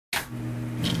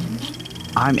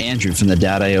I'm Andrew from the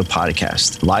Dad.io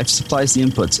podcast. Life supplies the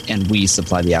inputs and we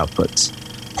supply the outputs.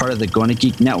 Part of the Gonna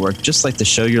Geek Network, just like the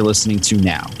show you're listening to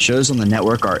now. Shows on the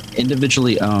network are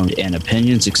individually owned and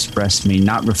opinions expressed may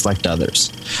not reflect others.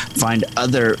 Find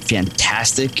other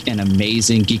fantastic and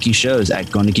amazing geeky shows at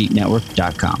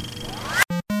GonnaGeekNetwork.com.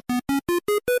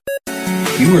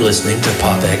 You are listening to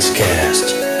PopX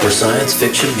Cast, where science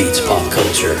fiction meets pop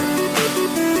culture.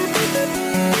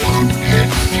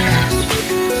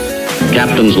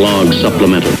 Captain's Log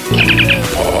Supplemental.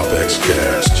 PopX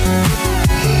Cast.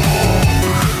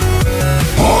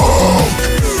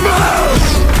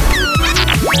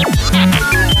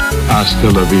 Hasta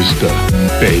la vista,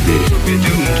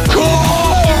 baby.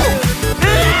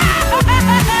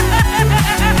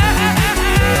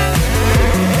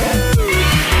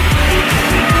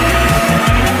 By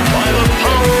the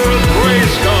power of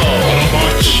Grayskull,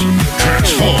 Autobots,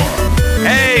 transform.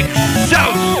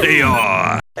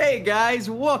 Excelsior! Hey guys,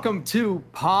 welcome to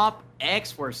Pop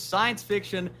X, where science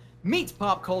fiction meets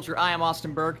pop culture. I am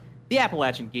Austin Burke, the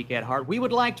Appalachian Geek at heart. We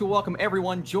would like to welcome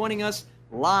everyone joining us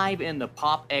live in the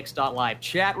PopX.live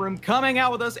chat room, coming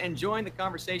out with us and join the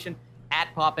conversation at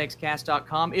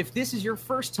PopXcast.com. If this is your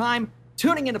first time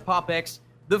tuning into PopX,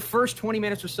 the first 20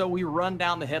 minutes or so, we run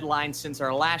down the headlines since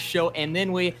our last show, and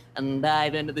then we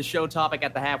dive into the show topic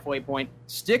at the halfway point.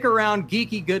 Stick around,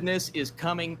 geeky goodness is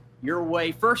coming your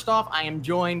way. First off, I am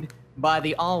joined by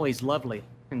the always lovely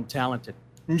and talented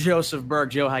Joseph Berg.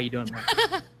 Joe, how you doing, man?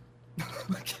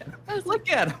 Look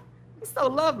at him. He's so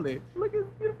lovely. Look at his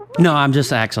beautiful face. No, I'm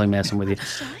just actually messing with you.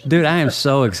 Dude, I am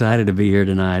so excited to be here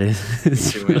tonight.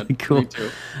 It's too, really cool. Me too.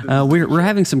 We're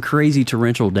having some crazy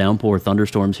torrential downpour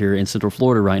thunderstorms here in Central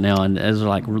Florida right now, and as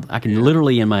like I can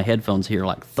literally in my headphones hear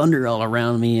like thunder all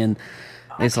around me, and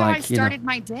it's That's how like I started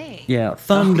my day. yeah,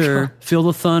 thunder, feel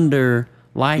the thunder.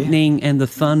 Lightning and the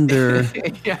thunder.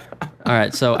 Yeah. All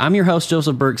right, so I'm your host,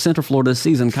 Joseph Burke, Central Florida's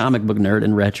seasoned comic book nerd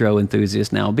and retro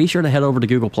enthusiast. Now, be sure to head over to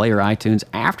Google Play or iTunes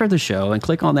after the show and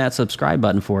click on that subscribe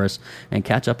button for us and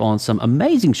catch up on some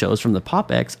amazing shows from the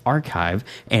PopX archive.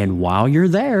 And while you're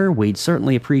there, we'd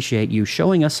certainly appreciate you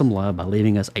showing us some love by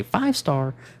leaving us a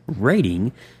 5-star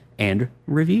rating and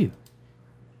review.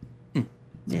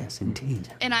 Yes, indeed.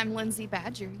 And I'm Lindsay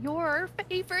Badger, your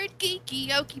favorite geeky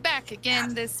okie back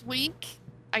again this week.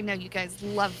 I know you guys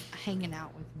love hanging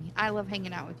out with me. I love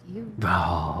hanging out with you.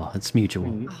 Oh, it's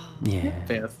mutual. Yeah.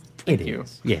 Thank you.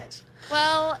 Yes.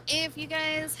 Well, if you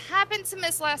guys happened to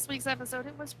miss last week's episode,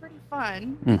 it was pretty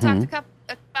fun. We talked about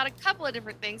a couple of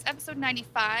different things. Episode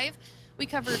 95, we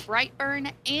covered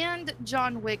Brightburn and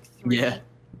John Wick 3. Yeah.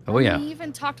 Oh, yeah. We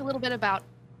even talked a little bit about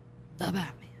the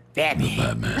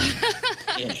Batman.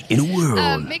 In a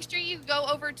world. Make sure you go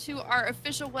over to our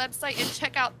official website and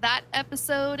check out that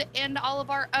episode and all of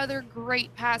our other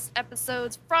great past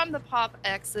episodes from the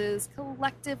PopX's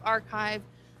collective archive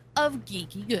of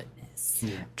geeky goodness.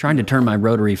 Trying to turn my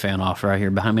rotary fan off right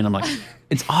here behind me, and I'm like,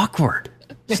 it's awkward.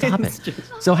 Stop it.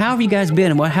 So how have you guys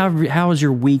been? How has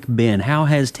your week been? How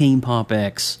has Team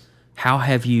PopX, how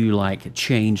have you, like,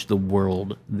 changed the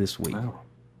world this week?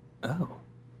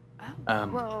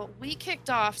 Well, we kicked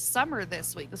off summer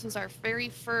this week. This was our very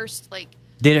first, like...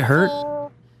 Did it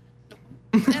hurt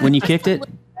when you kicked it? But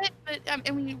I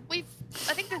think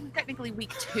this is technically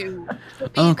week 2. So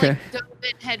we, Okay. dove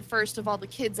in head first of all the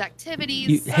kids'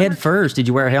 activities. Head first? Did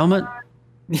you wear a helmet?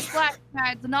 Splash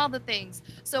pads and all the things.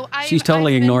 So She's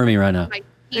totally ignoring me right now.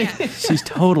 Yeah, She's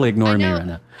totally ignoring me right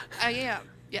now. I am.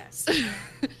 Yes.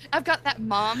 I've got that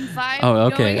mom vibe. Oh,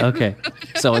 okay, going. okay.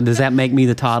 So does that make me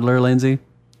the toddler, Lindsay?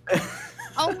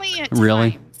 Only at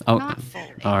Really? times, Oh, not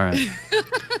fully. all right.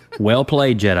 Well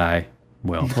played, Jedi.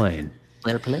 Well played.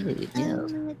 Only at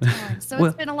times. So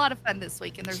it's been a lot of fun this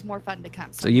week, and there's more fun to come.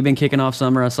 So you've been kicking off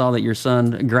summer. I saw that your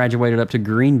son graduated up to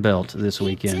green belt this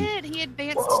weekend. He did. He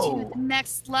advanced to the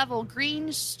next level,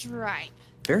 green stripe.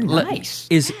 Very nice.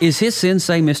 Is his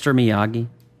sensei Mr. Miyagi?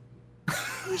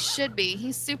 He should be.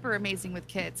 He's super amazing with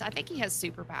kids. I think he has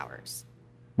superpowers.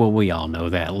 Well, we all know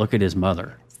that. Look at his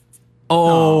mother.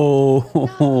 Oh,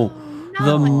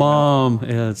 the mom.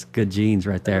 Yeah, that's good genes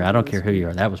right there. I don't care who you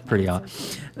are. That was pretty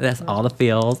awesome. That's all the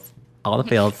feels. All the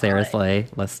feels, seriously.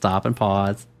 Let's stop and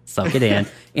pause. Soak it in.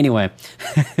 Anyway,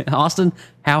 Austin,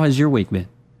 how has your week been?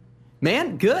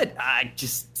 Man, good. I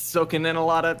just soaking in a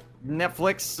lot of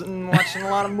Netflix and watching a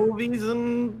lot of movies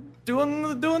and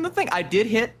doing the thing. I did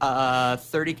hit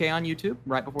 30K on YouTube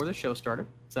right before the show started.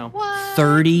 So What?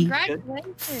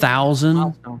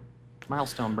 30,000?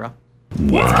 Milestone, bro.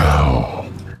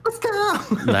 Wow. Let's go.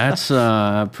 That's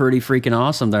pretty freaking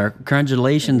awesome there.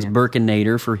 Congratulations,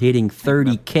 Burkinator, for hitting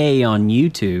 30K on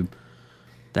YouTube.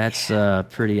 That's a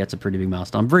pretty big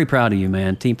milestone. I'm very proud of you,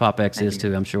 man. Team Pop X is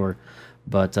too, I'm sure.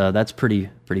 But that's pretty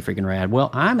freaking rad. Well,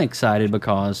 I'm excited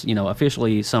because,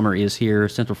 officially summer is here,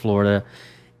 Central Florida.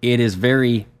 It is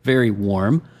very, very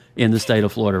warm in the state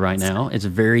of Florida right now. It's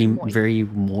very, very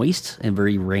moist and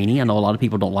very rainy. I know a lot of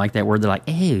people don't like that word. They're like,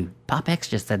 ew, Pop X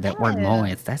just said that word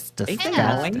moist. That's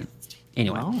disgusting.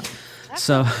 Anyway. That's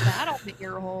so that on the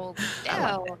ear hole.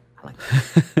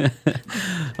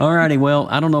 Alrighty, well,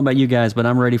 I don't know about you guys, but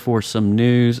I'm ready for some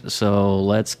news. So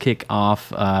let's kick off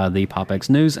the PopX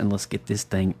news and let's get this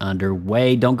thing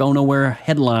underway. Don't go nowhere.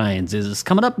 Headlines is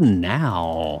coming up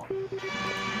now.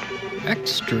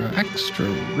 Extra,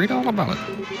 read all about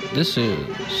it. This is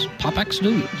PopX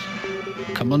News,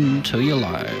 coming to you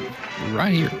live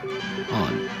right here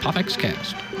on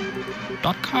popxcast.com.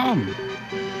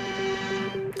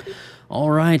 All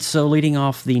right, so leading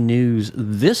off the news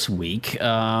this week,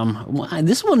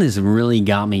 this one has really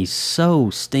got me so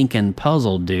stinking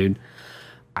puzzled, dude.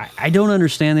 I don't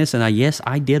understand this, and yes,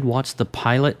 I did watch the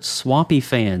pilot. Swampy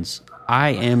fans, I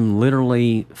am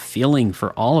literally feeling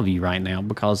for all of you right now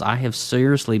because I have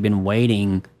seriously been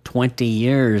waiting 20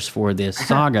 years for this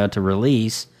saga to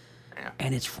release,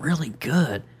 and it's really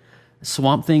good.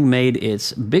 Swamp Thing made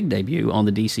its big debut on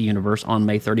the DC Universe on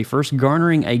May 31st,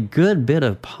 garnering a good bit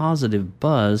of positive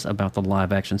buzz about the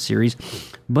live-action series.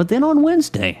 But then on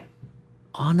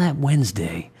that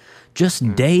Wednesday,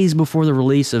 just days before the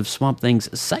release of Swamp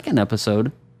Thing's second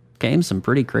episode, came some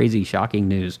pretty crazy, shocking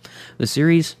news. The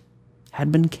series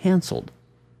had been canceled.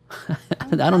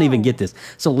 I don't even get this.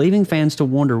 So leaving fans to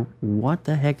wonder what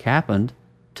the heck happened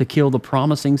to kill the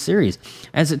promising series.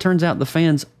 As it turns out, the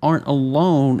fans aren't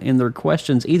alone in their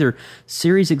questions either.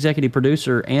 Series executive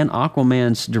producer and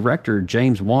Aquaman's director,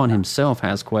 James Wan himself,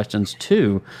 has questions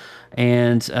too.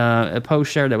 And a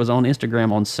post shared that was on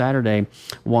Instagram on Saturday,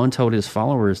 Wan told his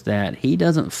followers that he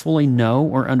doesn't fully know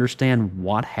or understand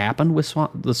what happened with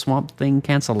the Swamp Thing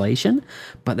cancellation,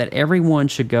 but that everyone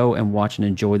should go and watch and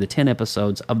enjoy the 10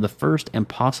 episodes of the first and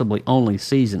possibly only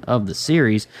season of the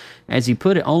series. As he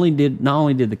put it, not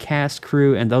only did the cast,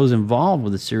 crew, and those involved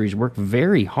with the series work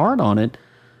very hard on it,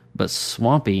 but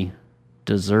Swampy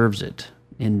deserves it.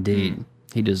 Indeed.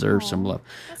 He deserves some love.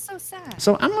 That's so sad.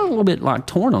 So I'm a little bit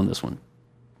torn on this one.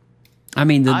 I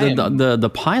mean,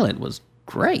 the pilot was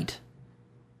great.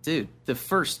 Dude, the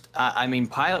first,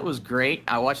 pilot was great.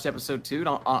 I watched episode 2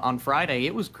 on Friday.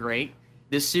 It was great.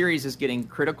 This series is getting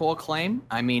critical acclaim.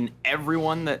 I mean,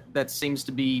 everyone that seems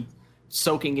to be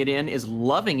soaking it in is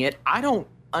loving it. I don't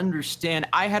understand.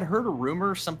 I had heard a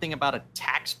rumor, something about a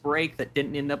tax break that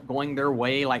didn't end up going their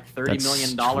way, like $30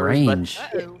 million. Strange.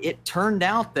 But it turned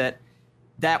out that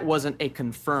wasn't a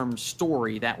confirmed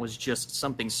story. That was just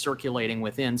something circulating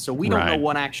within. So we don't know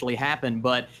what actually happened,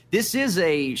 but this is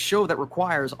a show that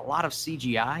requires a lot of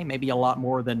CGI, maybe a lot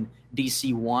more than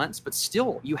DC wants, but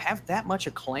still, you have that much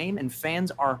acclaim and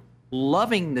fans are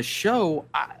loving the show.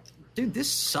 Dude, this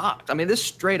sucked. I mean, this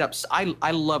straight up,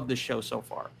 I love the show so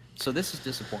far. So this is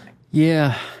disappointing.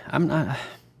 Yeah,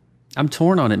 I'm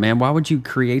torn on it, man. Why would you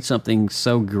create something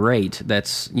so great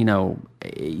that's,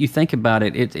 you think about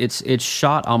it, it's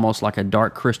shot almost like a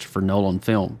dark Christopher Nolan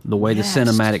film, the way the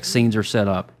cinematic scenes are set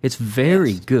up. It's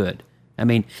very good. I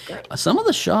mean, some of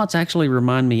the shots actually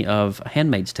remind me of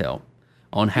Handmaid's Tale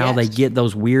on how they get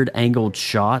those weird angled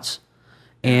shots.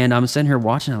 And I'm sitting here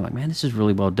watching, I'm like, man, this is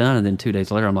really well done. And then 2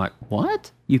 days later, I'm like,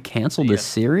 what? You canceled this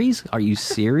series? Are you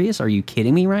serious? Are you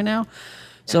kidding me right now?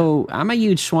 So I'm a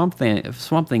huge Swamp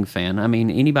Thing fan. I mean,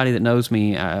 anybody that knows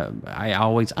me, I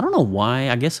don't know why.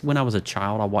 I guess when I was a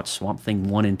child, I watched Swamp Thing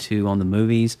 1 and 2 on the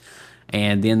movies.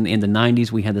 And then in the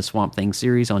 90s, we had the Swamp Thing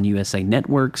series on USA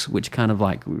Networks, which kind of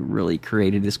like really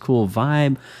created this cool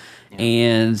vibe.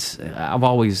 And I've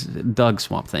always dug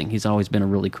Swamp Thing. He's always been a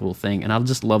really cool thing. And I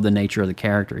just love the nature of the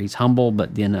character. He's humble,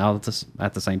 but then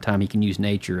at the same time, he can use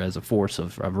nature as a force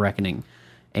of reckoning.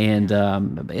 And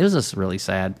it was just really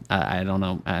sad. I don't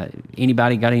know.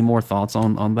 Anybody got any more thoughts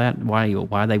on that? Why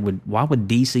would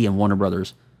DC and Warner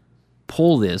Brothers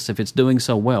pull this if it's doing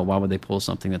so well? Why would they pull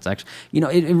something that's actually,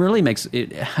 it really makes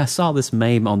it. I saw this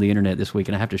meme on the internet this week,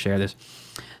 and I have to share this.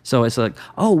 So it's like,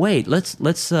 oh wait, let's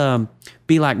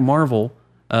be like Marvel,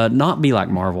 not be like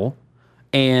Marvel,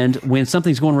 and when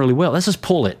something's going really well, let's just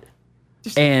pull it.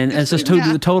 And it's just do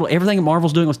the total. Everything that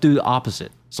Marvel's doing, let's do the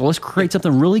opposite. So let's create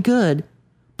something really good.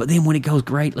 But then when it goes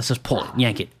great, let's just pull it,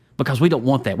 yank it, because we don't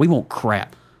want that. We want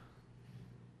crap.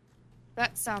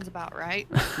 That sounds about right.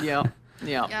 Yeah.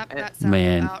 Yep, that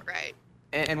sounds about right.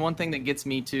 And one thing that gets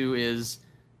me too is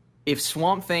if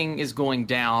Swamp Thing is going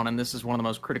down, and this is one of the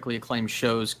most critically acclaimed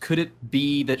shows, could it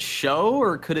be that show,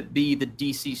 or could it be the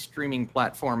DC streaming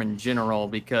platform in general?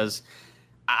 Because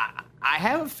I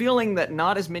have a feeling that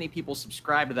not as many people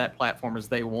subscribe to that platform as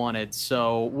they wanted.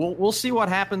 So we'll see what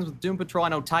happens with Doom Patrol. I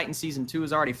know Titan Season 2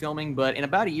 is already filming, but in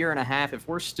about a year and a half, if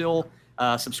we're still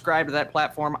subscribed to that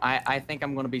platform, I think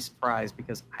I'm going to be surprised,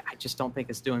 because I just don't think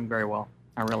it's doing very well.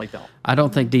 I really don't. I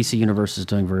don't think DC Universe is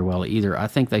doing very well either. I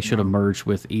think they should have merged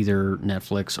with either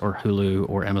Netflix or Hulu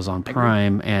or Amazon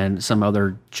Prime and some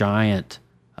other giant,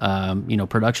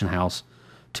 production house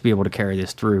to be able to carry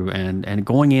this through. And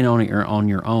going in on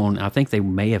your own, I think they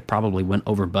may have probably went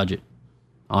over budget.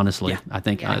 Honestly, I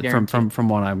think from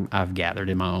what I've gathered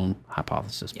in my own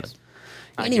hypothesis. Yes.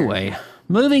 But anyway,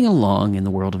 moving along in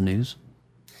the world of news.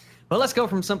 Well, let's go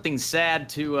from something sad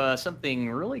to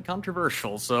something really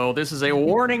controversial. So this is a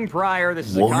warning prior. This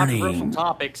is a controversial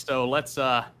topic. So let's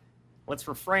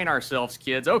refrain ourselves,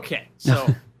 kids. Okay,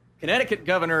 so Connecticut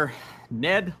Governor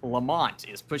Ned Lamont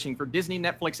is pushing for Disney,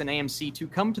 Netflix, and AMC to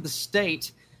come to the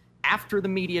state after the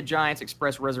media giants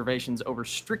expressed reservations over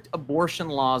strict abortion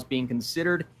laws being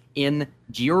considered in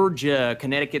Georgia.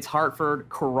 Connecticut's Hartford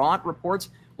Courant reports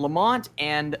Lamont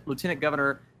and Lieutenant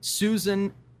Governor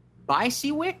Susan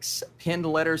Bysiewicz penned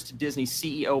letters to Disney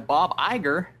CEO Bob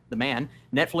Iger, the man,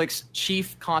 Netflix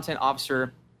Chief Content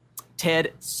Officer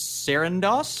Ted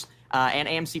Sarandos, and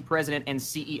AMC President and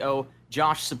CEO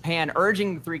Josh Sapan,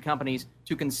 urging the three companies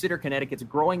to consider Connecticut's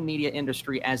growing media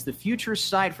industry as the future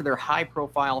site for their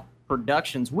high-profile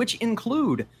productions, which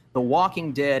include The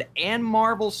Walking Dead and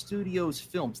Marvel Studios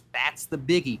films. That's the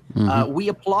biggie. We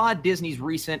applaud Disney's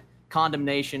recent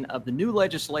condemnation of the new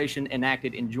legislation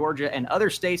enacted in Georgia and other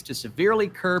states to severely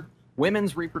curb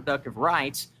women's reproductive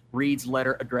rights, reads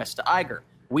letter addressed to Iger.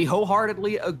 We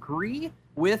wholeheartedly agree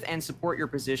with and support your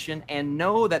position and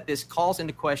know that this calls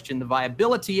into question the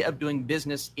viability of doing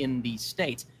business in these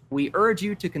states. We urge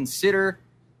you to consider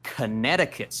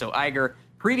Connecticut. So Iger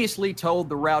previously told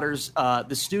the Routers,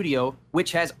 the studio,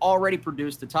 which has already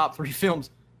produced the top 3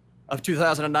 films of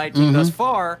 2019 thus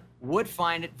far, would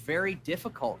find it very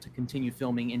difficult to continue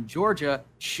filming in Georgia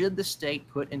should the state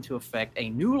put into effect a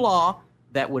new law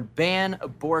that would ban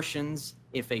abortions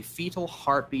if a fetal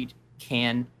heartbeat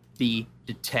can be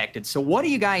detected. So what do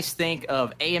you guys think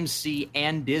of AMC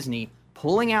and Disney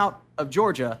pulling out of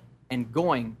Georgia and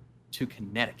going to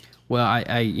Connecticut? Well,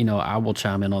 I will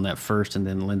chime in on that first, and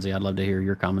then Lindsay, I'd love to hear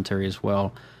your commentary as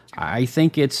well. I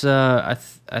think it's I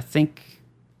think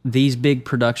these big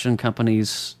production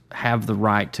companies have the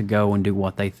right to go and do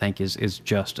what they think is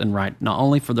just and right, not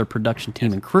only for their production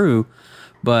team and crew,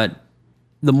 but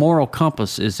the moral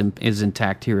compass is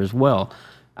intact here as well.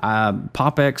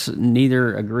 PopX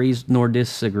neither agrees nor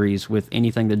disagrees with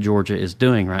anything that Georgia is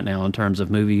doing right now in terms of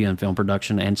movie and film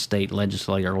production and state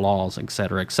legislator laws, et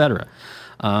cetera, et cetera.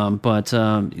 But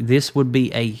this would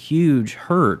be a huge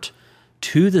hurt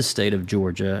to the state of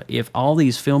Georgia if all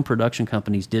these film production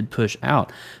companies did push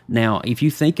out. Now, if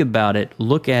you think about it,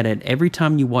 look at it, every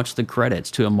time you watch the credits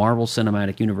to a Marvel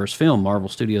Cinematic Universe film, Marvel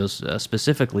Studios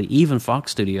specifically, even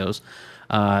Fox Studios,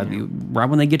 right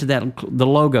when they get to the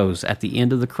logos at the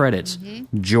end of the credits,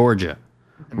 Georgia,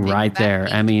 right there.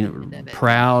 I mean,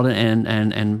 proud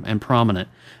and prominent.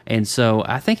 And so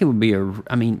I think it would be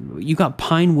you got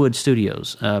Pinewood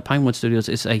Studios. Pinewood Studios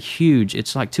is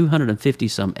it's like 250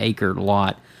 some acre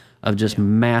lot of just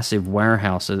massive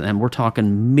warehouses. And we're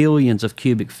talking millions of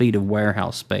cubic feet of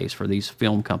warehouse space for these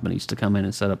film companies to come in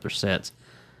and set up their sets.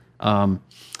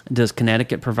 Does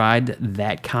Connecticut provide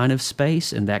that kind of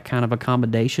space and that kind of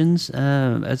accommodations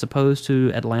as opposed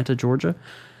to Atlanta, Georgia?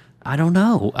 I don't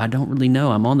know. I don't really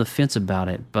know. I'm on the fence about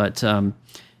it. But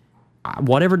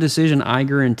whatever decision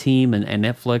Iger and team and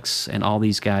Netflix and all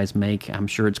these guys make, I'm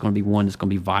sure it's going to be one that's going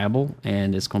to be viable,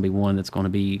 and it's going to be one that's going to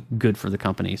be good for the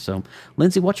company. So,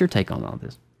 Lindsay, what's your take on all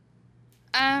this?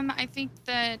 I think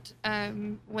that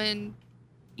when,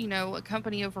 a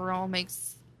company overall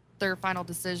makes their final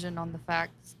decision on the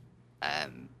fact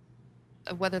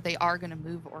of whether they are going to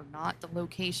move or not, the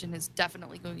location is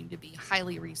definitely going to be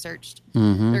highly researched.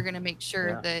 They're going to make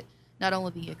sure that not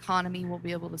only the economy will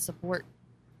be able to support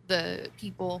the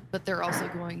people, but they're also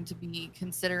going to be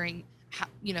considering how,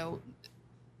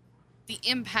 the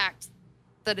impact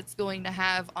that it's going to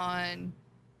have on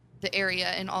the area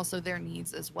and also their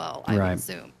needs as well, I would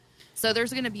assume. So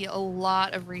there's going to be a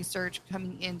lot of research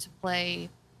coming into play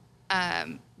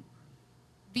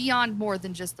beyond more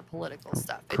than just the political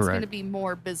stuff. It's going to be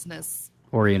more business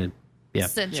oriented,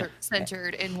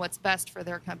 centered in what's best for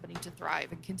their company to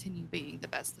thrive and continue being the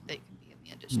best that they can be in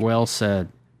the industry. Well said.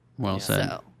 Well said.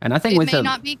 So, and I think it with may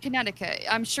not be Connecticut.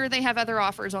 I'm sure they have other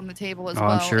offers on the table as well.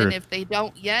 I'm sure. And if they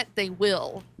don't yet, they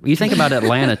will. You think about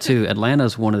Atlanta too. Atlanta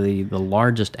is one of the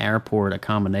largest airport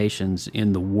accommodations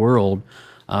in the world.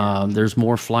 There's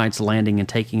more flights landing and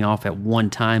taking off at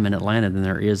one time in Atlanta than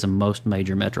there is in most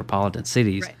major metropolitan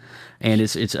cities. Right. And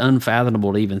it's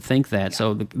unfathomable to even think that. Yeah.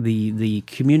 So the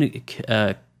community,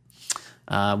 the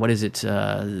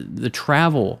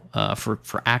travel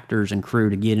for actors and crew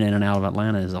to get in and out of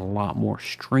Atlanta is a lot more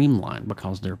streamlined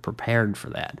because they're prepared for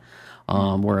that.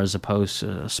 Whereas opposed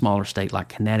to a smaller state like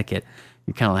Connecticut,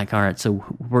 you're kind of like, all right, so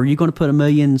where are you going to put a 1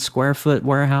 million square foot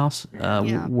warehouse?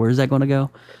 Where's that going to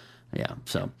go? Yeah,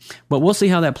 so, but we'll see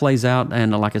how that plays out.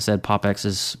 And like I said, PopX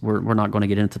is, we're not going to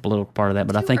get into the political part of that,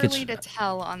 but I think it's too early to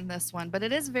tell on this one, but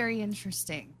it is very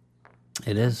interesting.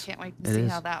 It is. Can't wait to see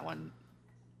how that one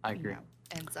I agree.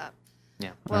 Ends up.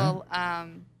 Yeah. Well,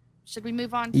 should we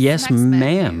move on to yes, some X-Men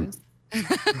ma'am. news?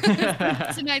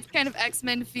 Tonight's kind of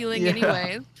X-Men feeling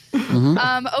anyways.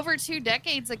 Over 2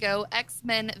 decades ago,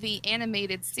 X-Men the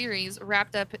Animated Series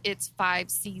wrapped up its 5th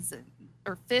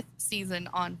season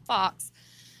on Fox.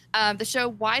 The show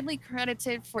widely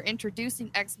credited for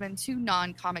introducing X-Men to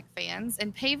non-comic fans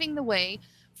and paving the way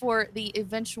for the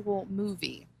eventual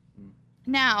movie.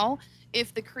 Now,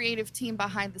 if the creative team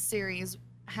behind the series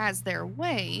has their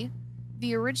way,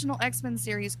 the original X-Men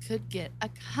series could get a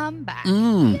comeback.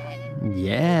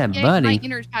 Yeah, buddy. My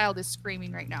inner child is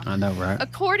screaming right now. I know, right?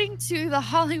 According to The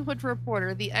Hollywood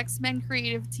Reporter, the X-Men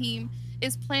creative team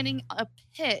is planning a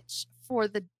pitch for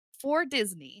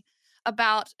Disney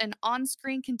about an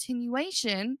on-screen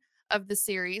continuation of the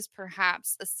series,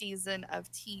 perhaps a season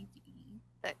of TV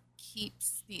that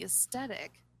keeps the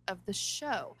aesthetic of the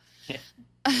show. Yeah.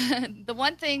 The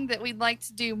one thing that we'd like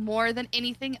to do more than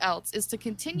anything else is to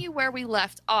continue where we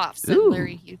left off, said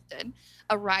Larry Houston,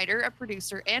 a writer, a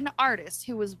producer, and artist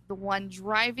who was the one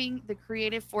driving the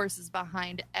creative forces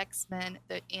behind X-Men,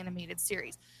 the animated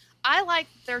series. I like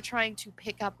they're trying to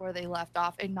pick up where they left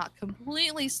off and not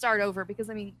completely start over because,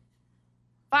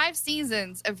 5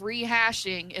 seasons of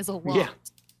rehashing is a lot.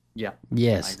 Yeah.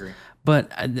 Yes. I agree.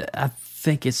 But I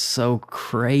think it's so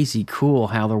crazy cool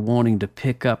how they're wanting to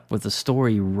pick up with the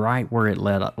story right where it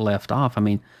left off.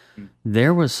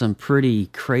 There was some pretty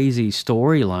crazy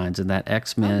storylines in that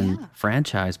X-Men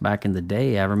franchise back in the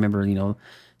day. I remember,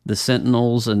 the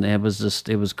Sentinels, and it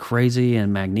was crazy,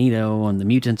 and Magneto, and the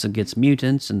mutants against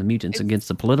mutants, and the mutants against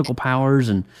the political powers,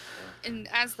 and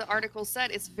as the article said,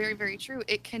 it's very, very true.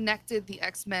 It connected the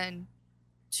X-Men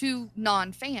to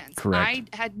non-fans. Correct.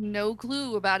 I had no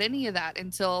clue about any of that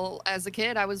until, as a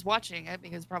kid, I was watching it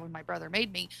because probably my brother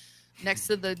made me next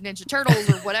to the Ninja Turtles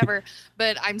or whatever.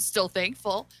 But I'm still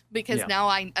thankful because now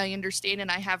I understand and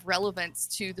I have relevance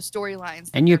to the storylines.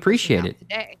 And you appreciate it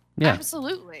today. Yeah.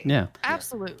 Absolutely. Yeah.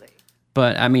 Absolutely.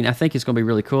 But I think it's going to be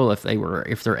really cool if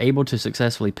they're able to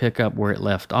successfully pick up where it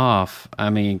left off.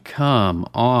 Come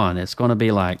on, it's going to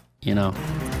be like, Yeah.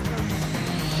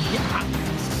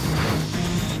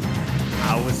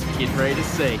 I was getting ready to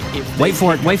say, if wait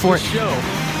for it. Show,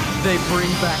 they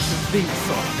bring back the theme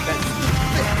song.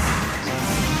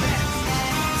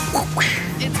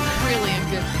 It's really a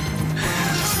good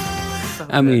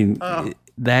thing.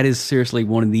 That is seriously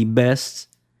one of the best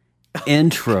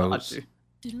intros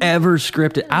ever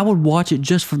scripted. I would watch it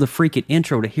just for the freaking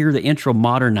intro, to hear the intro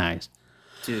modernized.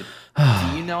 Dude,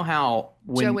 do you know how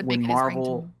when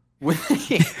Marvel...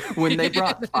 when they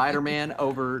brought Spider-Man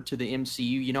over to the MCU,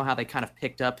 you know how they kind of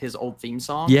picked up his old theme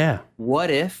song? Yeah. What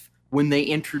if, when they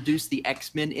introduced the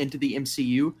X-Men into the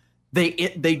MCU, they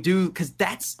do, because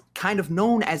that's kind of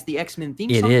known as the X-Men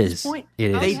theme song at this point.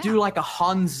 It is. They do like a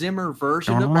Hans Zimmer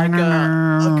version of like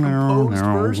a composed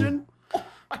version.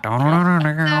 That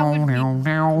would be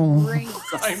great.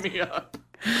 Sign me up.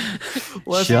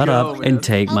 Shut up and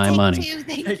take my money.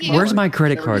 Thank you. Where's my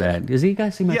credit card at? Does you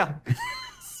guys see my... Yeah.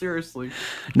 Seriously.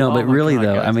 No, but really God,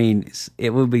 though, guys.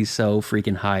 it would be so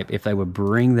freaking hype if they would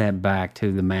bring that back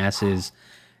to the masses.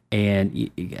 And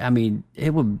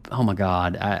it would, oh my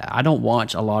God, I don't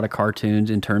watch a lot of cartoons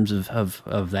in terms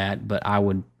of that, but I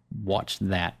would watch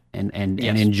that and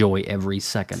enjoy every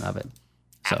second of it.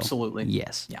 So, absolutely.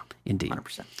 Yes. Yeah. Indeed.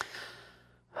 100%.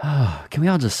 Can we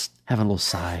all just have a little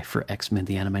sigh for X-Men,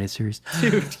 the animated series?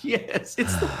 Dude, yes.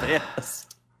 It's the best.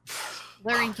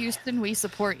 Larry Houston, we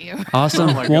support you. Awesome.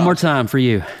 Oh One more time for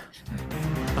you. Go,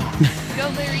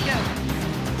 Larry, go.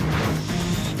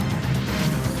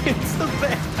 It's the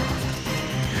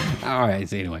best. All right.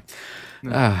 So anyway,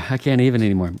 I can't even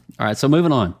anymore. All right. So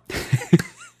moving on.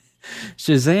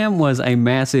 Shazam was a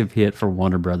massive hit for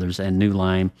Warner Brothers and New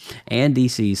Line and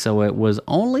DC, so it was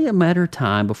only a matter of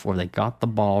time before they got the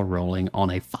ball rolling on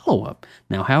a follow-up.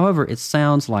 Now, however, it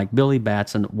sounds like Billy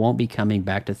Batson won't be coming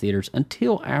back to theaters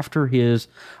until after his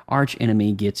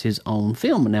archenemy gets his own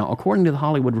film. Now, according to The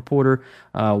Hollywood Reporter,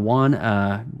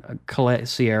 Juan Colette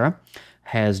Sierra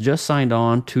has just signed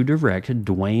on to direct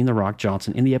Dwayne "The Rock"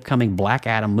 Johnson in the upcoming Black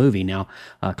Adam movie. Now,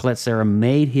 Colette Sierra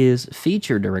made his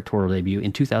feature directorial debut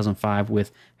in 2005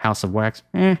 with House of Wax.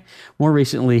 More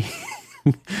recently,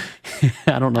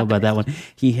 I don't know about that one.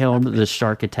 He held the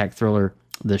shark attack thriller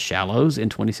The Shallows in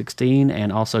 2016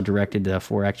 and also directed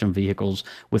 4 action vehicles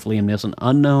with Liam Neeson: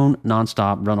 Unknown,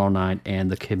 Nonstop, Run All Night, and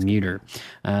The Commuter.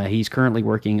 He's currently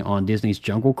working on Disney's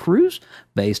Jungle Cruise,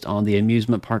 based on the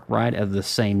amusement park ride of the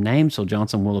same name, so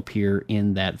Johnson will appear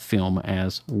in that film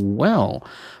as well.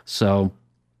 So,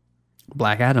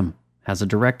 Black Adam has a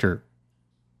director.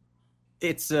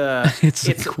 It's a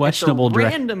questionable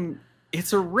director.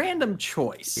 It's a random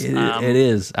choice. It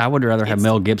is. I would rather have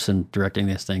Mel Gibson directing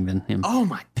this thing than him. Oh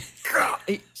my God.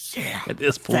 Yeah. At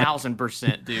this point.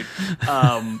 1000%, dude.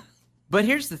 But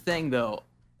here's the thing, though.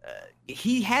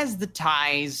 He has the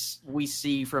ties we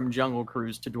see from Jungle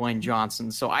Cruise to Dwayne Johnson.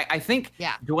 So I think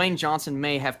Dwayne Johnson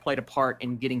may have played a part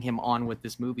in getting him on with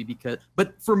this movie.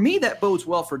 But for me, that bodes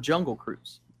well for Jungle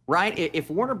Cruise. Right? If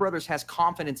Warner Brothers has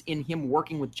confidence in him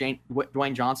working with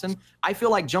Dwayne Johnson, I feel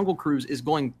like Jungle Cruise is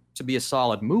going to be a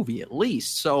solid movie at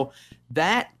least. So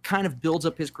that kind of builds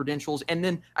up his credentials. And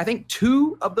then I think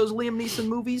 2 of those Liam Neeson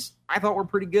movies I thought were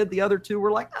pretty good. The other 2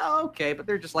 were like, oh, okay, but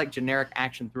they're just like generic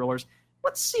action thrillers.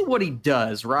 Let's see what he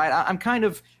does, right? I'm kind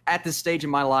of at this stage in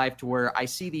my life to where I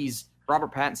see these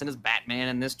Robert Pattinson as Batman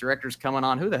and this director's coming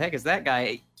on. Who the heck is that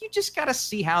guy? You just got to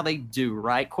see how they do,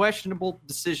 right? Questionable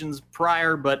decisions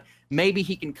prior, but maybe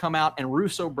he can come out and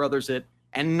Russo Brothers it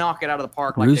and knock it out of the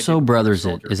park. Like Russo Brothers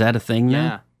it. Is that a thing now?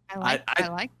 Yeah. I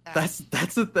like that.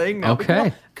 That's a thing now.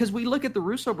 Okay. Because we look at the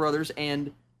Russo brothers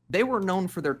and they were known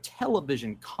for their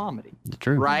television comedy.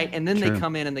 True. Right? And then they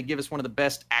come in and they give us one of the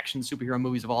best action superhero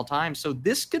movies of all time. So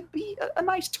this could be a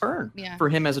nice turn for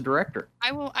him as a director.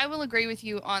 I will agree with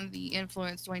you on the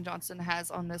influence Dwayne Johnson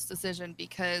has on this decision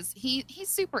because he's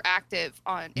super active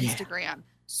on Instagram.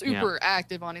 Super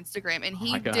active on Instagram. And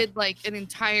he did like an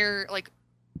entire, like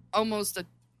almost a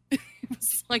it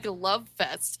was like a love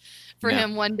fest for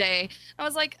him one day. I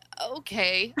was like,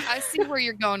 okay, I see where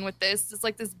you're going with this. It's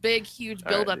like this big, huge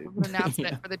buildup of an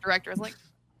announcement for the director. I was like,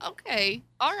 okay,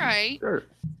 all right. Sure.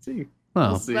 See.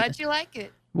 Well, glad you like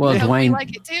it. Well, Dwayne, you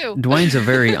like it too. Dwayne's a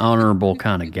very honorable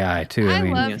kind of guy too. I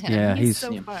love him. Yeah, he's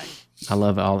so fun. I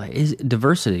love all his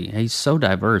diversity. He's so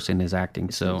diverse in his acting.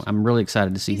 So I'm really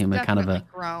excited to see him in kind of a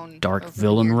dark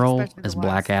villain role as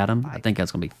Black Adam. I think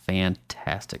that's going to be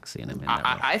fantastic seeing him in that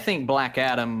role. I think Black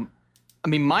Adam, I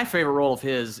mean, my favorite role of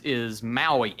his is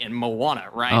Maui in Moana,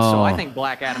 right? Oh. So I think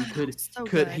Black Adam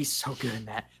could he's so good in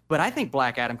that. But I think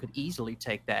Black Adam could easily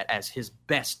take that as his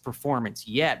best performance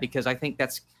yet because I think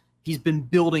he's been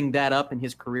building that up in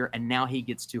his career, and now he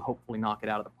gets to hopefully knock it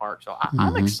out of the park. So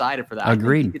I'm excited for that.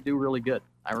 Agreed. I think he could do really good.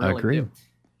 I really do.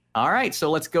 All right, so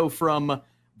let's go from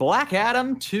Black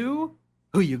Adam to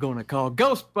who you going to call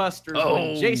Ghostbusters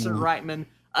when Jason Reitman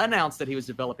announced that he was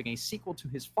developing a sequel to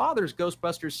his father's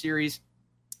Ghostbusters series.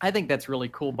 I think that's really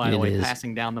cool, by the way,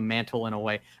 passing down the mantle in a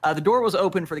way. The door was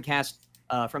open for the cast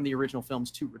from the original films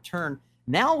to return.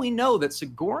 Now we know that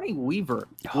Sigourney Weaver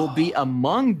will be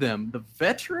among them. The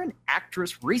veteran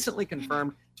actress recently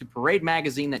confirmed to Parade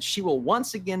Magazine that she will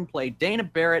once again play Dana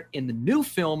Barrett in the new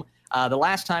film. The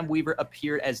last time Weaver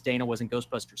appeared as Dana was in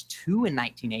Ghostbusters 2 in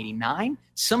 1989.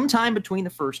 Sometime between the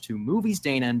first 2 movies,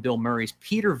 Dana and Bill Murray's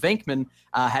Peter Venkman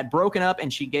had broken up,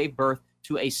 and she gave birth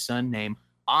to a son named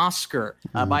Oscar.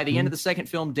 By the end of the second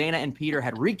film, Dana and Peter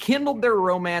had rekindled their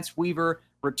romance. Weaver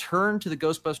returned to the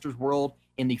Ghostbusters world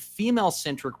in the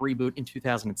female-centric reboot in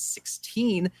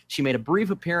 2016. She made a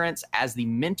brief appearance as the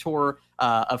mentor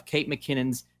of Kate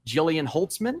McKinnon's Jillian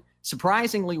Holtzman.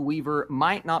 Surprisingly, Weaver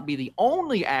might not be the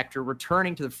only actor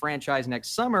returning to the franchise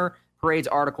next summer. Parade's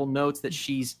article notes that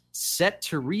she's set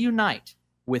to reunite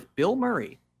with Bill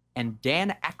Murray and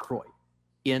Dan Aykroyd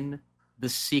in the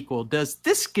sequel. Does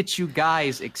this get you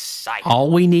guys excited?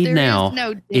 All we need There now is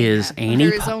no is Dana. Annie.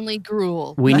 There is only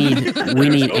gruel. We need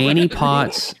Annie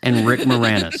Potts and Rick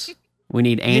Moranis. We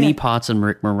need Annie Potts and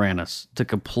Rick Moranis to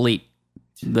complete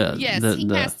the. Yes, the, he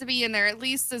the, has to be in there at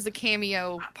least as a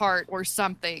cameo part or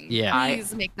something. Yeah.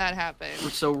 Please make that happen.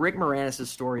 So Rick Moranis'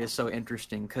 story is so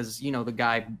interesting because, you know, the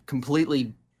guy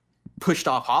completely pushed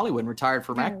off Hollywood and retired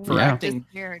from acting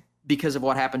because of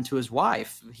what happened to his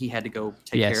wife. He had to go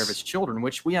take care of his children,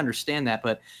 which we understand that.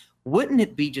 But wouldn't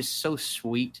it be just so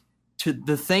sweet to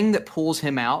the thing that pulls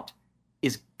him out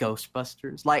is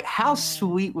Ghostbusters? Like, how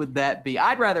sweet would that be?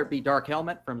 I'd rather it be Dark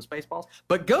Helmet from Spaceballs,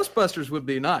 but Ghostbusters would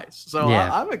be nice. So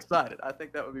Yeah. I'm excited. I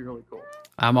think that would be really cool.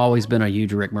 I've always been a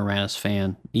huge Rick Moranis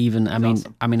fan. Even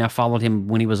awesome. I followed him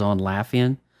when he was on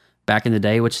Laugh-In back in the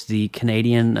day, which is the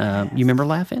Canadian. You remember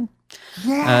Laugh-In?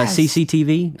 Yes.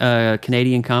 CCTV,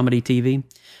 Canadian comedy TV.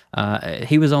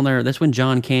 He was on there. That's when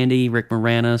John Candy, Rick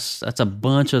Moranis. That's a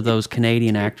bunch of those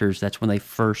Canadian actors. That's when they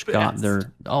first got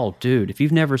their. Oh, dude! If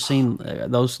you've never seen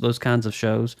those kinds of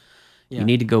shows, you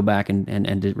need to go back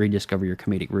and rediscover your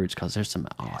comedic roots, because there's some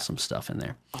awesome stuff in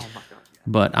there. Oh my God.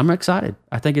 But I'm excited.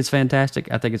 I think it's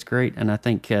fantastic. I think it's great, and I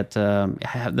think that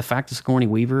the fact that Sigourney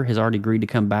Weaver has already agreed to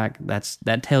come back,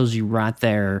 that tells you right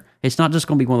there. It's not just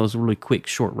going to be one of those really quick,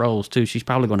 short roles, too. She's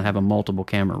probably going to have a multiple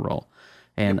camera role,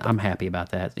 and I'm happy about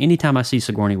that. Anytime I see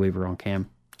Sigourney Weaver on cam,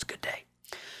 it's a good day.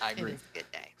 I agree. It is a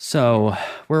good day. So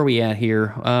where are we at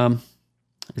here? I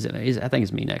think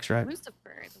it's me next, right?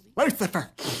 Lucifer.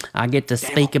 I get to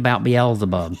speak about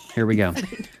Beelzebub. Here we go.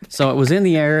 So it was in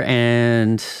the air,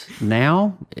 and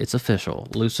now it's official.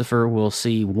 Lucifer will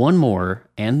see one more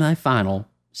and a final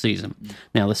season.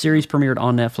 Now, the series premiered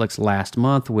on Netflix last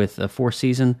month with a fourth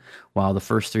season, while the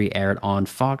first three aired on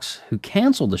Fox, who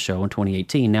canceled the show in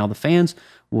 2018. Now, the fans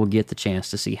will get the chance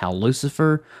to see how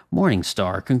Lucifer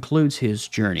Morningstar concludes his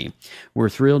journey. We're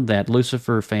thrilled that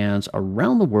Lucifer fans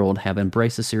around the world have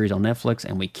embraced the series on Netflix,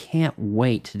 and we can't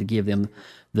wait to give them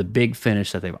the big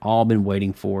finish that they've all been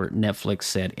waiting for, Netflix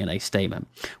said in a statement.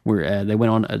 They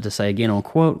went on to say again, on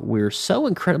quote, "We're so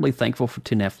incredibly thankful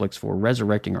to Netflix for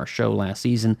resurrecting our show last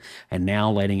season and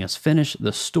now letting us finish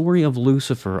the story of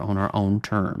Lucifer on our own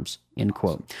terms," end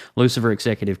quote. Lucifer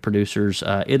executive producers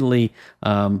Italy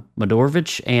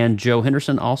Modorovich and Joe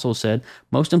Henderson also said,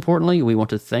 "Most importantly, we want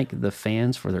to thank the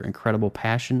fans for their incredible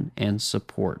passion and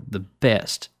support. The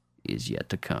best is yet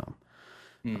to come."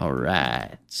 All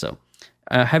right. So,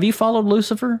 have you followed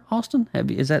Lucifer, Austin? I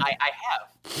have.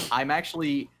 I'm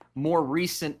actually more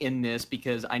recent in this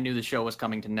because I knew the show was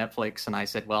coming to Netflix, and I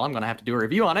said, well, I'm going to have to do a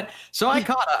review on it. So I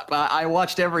caught up. I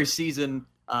watched every season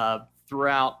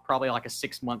throughout probably like a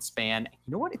 6-month span.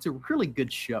 You know what? It's a really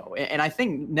good show. And I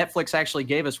think Netflix actually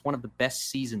gave us one of the best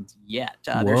seasons yet.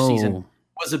 Their season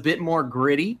was a bit more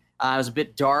gritty. It was a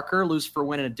bit darker. Lucifer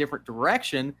went in a different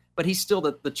direction, but he's still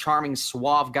the charming,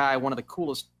 suave guy, one of the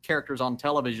coolest characters on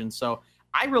television. So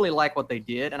I really like what they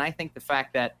did, and I think the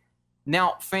fact that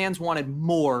now fans wanted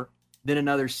more than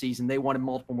another season. They wanted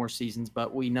multiple more seasons,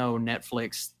 but we know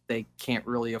Netflix, they can't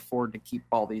really afford to keep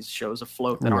all these shows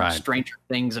afloat that aren't Stranger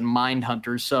Things and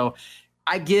Mindhunters. So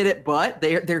I get it, but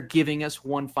they're giving us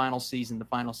one final season, the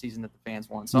final season that the fans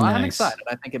want. So I'm excited.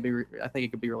 I think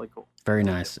it could be really cool. Very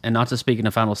nice. And not to speak in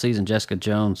the final season, Jessica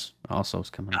Jones also is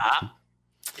coming up.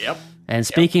 Yep. And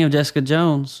speaking of Jessica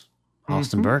Jones,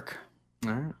 Austin Burke.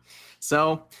 All right.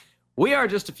 So we are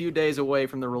just a few days away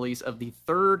from the release of the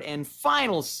third and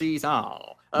final season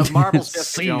of Marvel's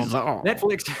Jessica Jones.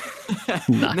 Netflix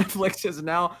has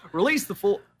now released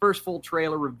the first full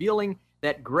trailer revealing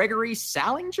that Gregory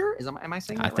Salinger, am I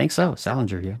saying that right? I think so.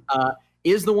 Salinger, yeah.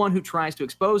 Is the one who tries to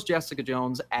expose Jessica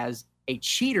Jones as a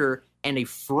cheater and a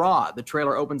fraud. The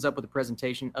trailer opens up with a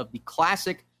presentation of the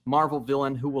classic Marvel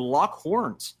villain who will lock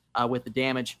horns with the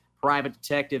damaged private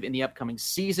detective in the upcoming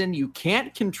season. "You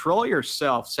can't control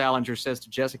yourself," Salinger says to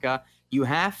Jessica. You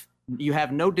have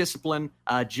no discipline,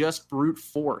 just brute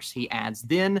force," he adds.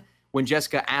 Then, when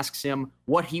Jessica asks him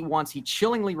what he wants, he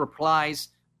chillingly replies,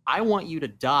 "I want you to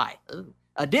die."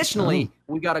 Additionally,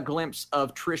 we got a glimpse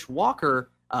of Trish Walker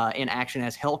in action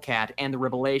as Hellcat, and the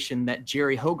revelation that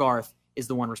Jerry Hogarth is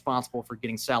the one responsible for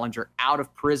getting Salinger out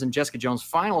of prison. Jessica Jones'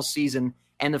 final season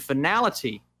and the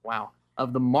finality,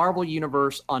 of the Marvel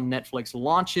Universe on Netflix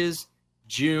launches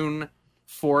June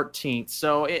 14th.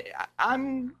 So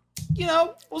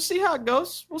we'll see how it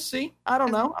goes. We'll see. I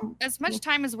don't know. As much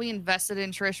time as we invested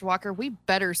in Trish Walker, we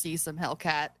better see some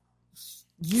Hellcat.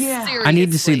 Yeah. Seriously. I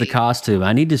need to see the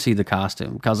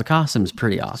costume. Because the costume is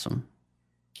pretty awesome.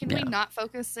 Can we not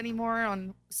focus anymore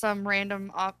on some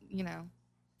random,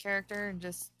 character and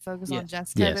just focus on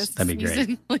Jessica this that'd be season,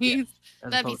 great. please?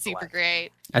 That'd be super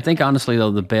great. I think honestly though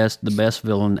the best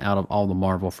villain out of all the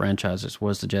Marvel franchises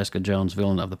was the Jessica Jones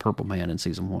villain of the Purple Man in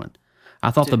season 1. I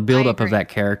thought the build up of that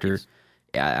character,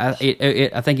 I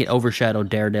think it overshadowed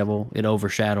Daredevil. It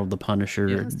overshadowed the Punisher.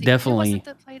 Yeah. Definitely.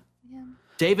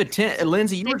 David Tennant.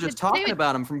 Lindsay, you were just talking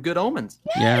about him from Good Omens.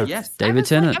 Yes. Yes. David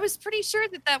Tennant. I was pretty sure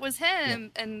that was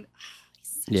him, and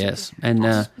yes.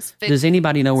 And does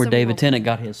anybody know where David Tennant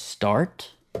got his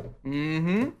start?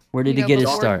 Mm-hmm. Where did he get his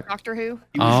before start? Doctor Who.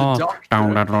 He was a doctor.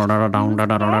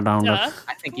 Duh.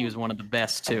 I think he was one of the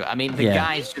best too. I mean, the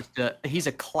guy's just he's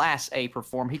a class A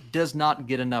performer. He does not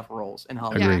get enough roles in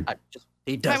Hollywood. Agreed.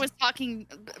 He I does. was talking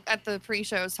at the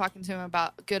pre-show. I was talking to him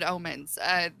about Good Omens.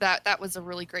 That was a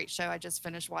really great show. I just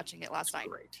finished watching it last night.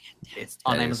 Great. It's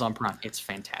on Amazon Prime. It's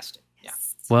fantastic. Yeah.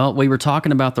 Well, we were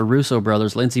talking about the Russo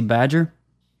brothers, Lindsay Badger.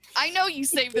 I know you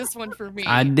saved this one for me.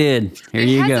 I did. Here it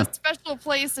you has go. a special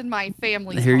place in my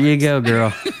family's Here you heart. go,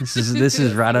 girl. This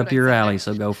is right up your alley,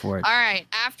 so go for it. All right.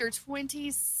 After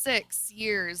 26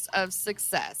 years of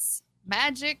success,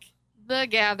 Magic the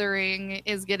Gathering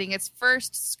is getting its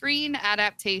first screen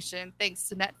adaptation thanks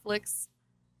to Netflix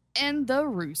and the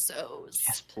Russos.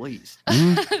 Yes, please.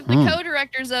 The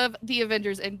co-directors of The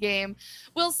Avengers Endgame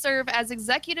will serve as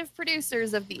executive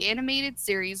producers of the animated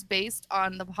series based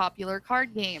on the popular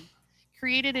card game.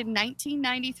 Created in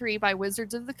 1993 by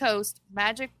Wizards of the Coast,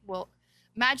 Magic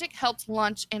helped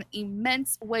launch an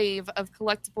immense wave of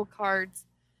collectible cards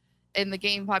in the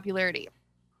game popularity.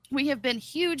 We have been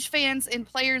huge fans and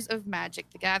players of Magic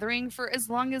the Gathering for as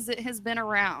long as it has been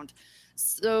around.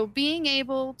 So being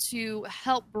able to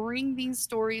help bring these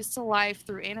stories to life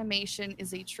through animation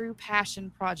is a true passion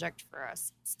project for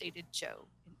us, stated Joe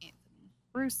and Anthony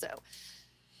Russo.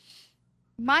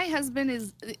 My husband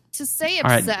is, to say All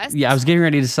right. obsessed. Yeah, I was getting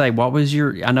ready to say, what was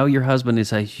I know your husband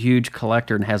is a huge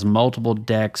collector and has multiple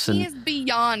decks. He And is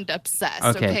beyond obsessed,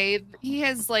 okay? He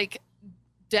has like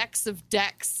decks of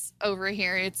decks over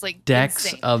here. It's like decks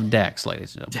insane. of decks,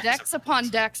 ladies and gentlemen. Decks upon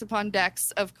decks upon decks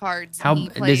of cards. How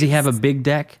does he have a big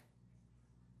deck?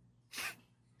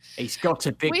 He's got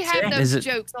a big We have dick. those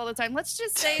jokes all the time. Let's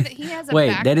just say that he has a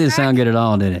Wait, backpack. that didn't sound good at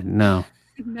all, did it? No.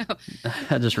 No.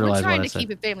 I just We're realized trying what I to said.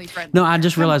 keep it family friendly. No, I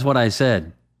just realized what I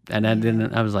said. And I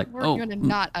didn't. I was like, We're oh. going to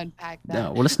not unpack that.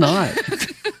 No, well, it's not.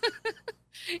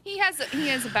 He has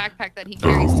a backpack that he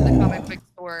carries to the comic book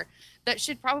store that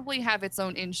should probably have its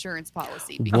own insurance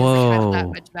policy because it Whoa. has that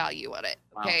much value on it.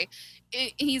 Okay,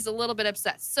 he's a little bit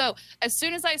obsessed. So as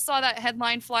soon as I saw that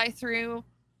headline fly through,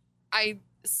 I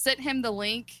sent him the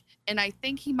link, and I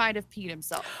think he might have peed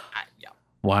himself. Yeah.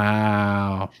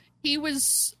 Wow. He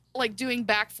was like doing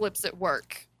backflips at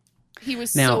work. He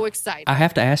was Now, so excited. I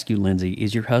have to ask you, Lindsay,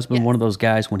 is your husband one of those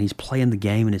guys when he's playing the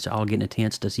game and it's all getting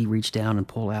intense, does he reach down and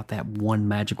pull out that one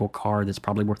magical card that's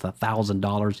probably worth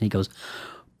 $1,000 and he goes,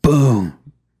 boom?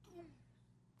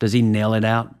 Does he nail it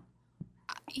out?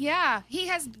 Yeah, he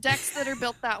has decks that are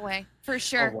built that way for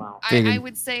sure. Oh, wow. I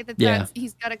would say that Yeah.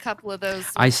 he's got a couple of those.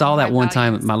 I saw that high one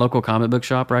time values. at my local comic book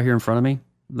shop right here in front of me.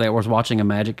 They was watching a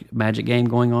magic game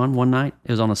going on one night.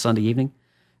 It was on a Sunday evening.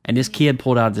 And this kid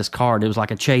pulled out this card. It was like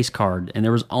a chase card, and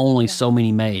there was only so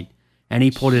many made. And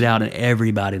he pulled it out, and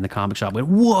everybody in the comic shop went,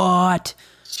 "What?"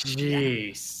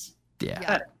 Jeez.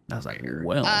 Yeah. I was like,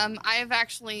 "Well." I have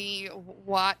actually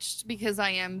watched, because I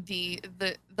am the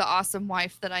awesome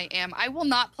wife that I am. I will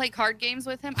not play card games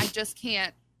with him. I just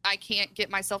can't. I can't get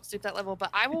myself to stoop that level.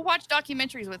 But I will watch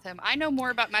documentaries with him. I know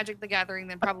more about Magic the Gathering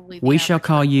than probably. We shall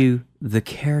call you the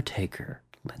caretaker.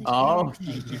 Oh,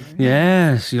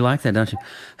 Yes, you like that, don't you?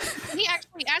 He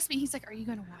actually asked me. He's like, "Are you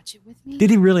going to watch it with me?"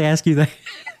 Did he really ask you that?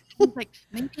 He's like,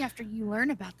 "Maybe after you learn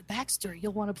about the backstory,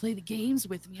 you'll want to play the games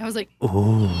with me." I was like,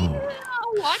 Oh,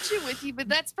 "I'll watch it with you, but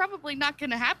that's probably not going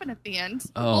to happen at the end."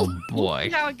 oh We'll boy. see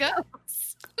how it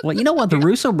goes. Well, you know what? The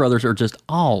Russo brothers are just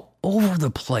all over the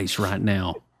place right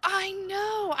now. I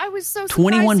know. I was so surprised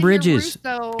 21 to hear Bridges.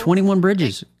 Russo 21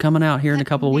 Bridges coming out here in a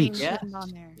couple of weeks. Yeah. putting on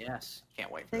there. yes.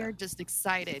 Can't wait for They're that. just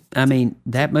excited. I mean,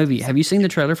 that movie. Have you seen the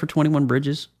trailer for 21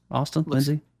 Bridges, Austin,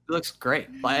 Lindsay? It looks great.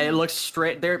 Like, it looks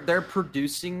straight. They're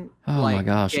producing. Oh my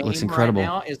gosh, it looks game incredible. Right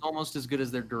now is almost as good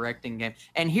as their directing game.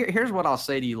 And here's what I'll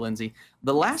say to you, Lindsay.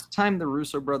 The last time the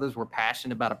Russo brothers were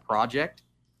passionate about a project,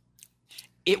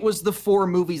 it was the 4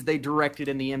 movies they directed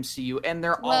in the MCU, and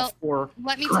they're all 4.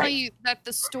 Let me great. tell you that the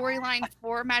storyline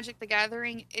for Magic the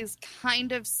Gathering is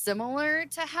kind of similar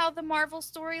to how the Marvel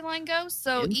storyline goes.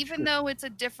 So even though it's a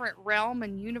different realm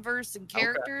and universe and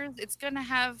characters, it's going to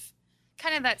have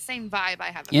kind of that same vibe I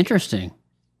have. Interesting.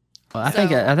 Well, I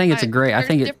think it's a great. I there's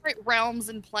think it, different realms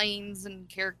and planes and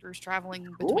characters traveling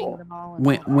between them all. And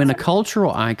when a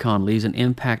cultural icon leaves an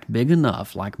impact big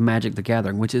enough, like Magic the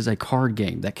Gathering, which is a card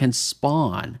game that can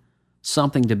spawn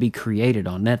something to be created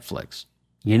on Netflix,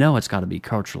 you know it's got to be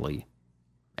culturally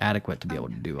adequate to be able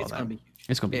to do all It's that. going to be huge.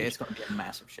 It's going to be. It's going to be a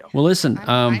massive show. Well, listen,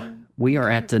 I'm we are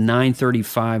at the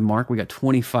 9:35 mark. We got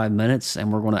 25 minutes,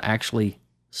 and we're going to actually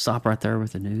stop right there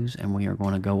with the news, and we are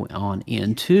going to go on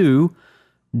into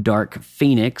Dark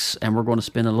Phoenix, and we're going to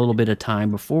spend a little bit of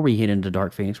time before we head into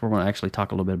Dark Phoenix. We're going to actually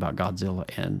talk a little bit about Godzilla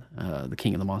and the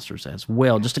King of the Monsters as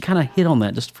well, just to kind of hit on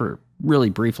that just for really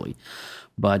briefly.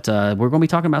 But we're going to be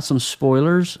talking about some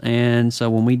spoilers, and so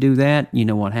when we do that, you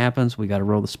know what happens. We got to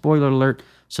roll the spoiler alert,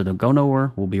 so don't go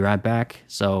nowhere. We'll be right back.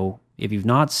 So if you've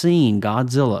not seen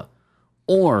Godzilla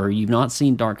or you've not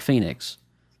seen Dark Phoenix,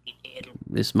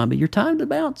 this might be your time to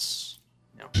bounce.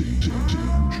 Danger.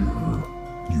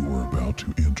 You are about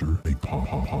to enter a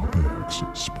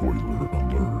PopX spoiler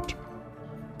alert.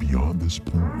 Beyond this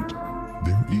point,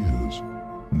 there is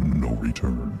no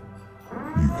return.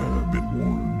 You have been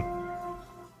warned.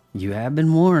 You have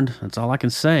been warned. That's all I can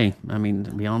say. I mean,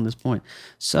 beyond this point.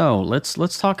 So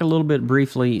let's talk a little bit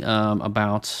briefly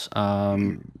about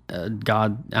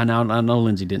God. I know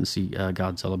Lindsay didn't see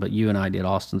Godzilla, but you and I did,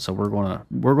 Austin. So we're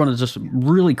gonna just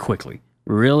really quickly.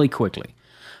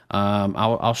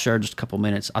 I'll share just a couple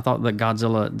minutes. I thought that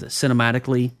Godzilla,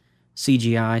 cinematically,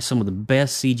 CGI, some of the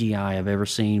best CGI I've ever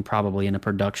seen, probably in a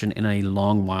production in a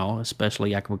long while.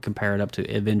 Especially, I would compare it up to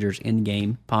Avengers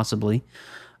Endgame, possibly.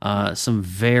 Some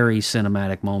very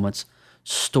cinematic moments.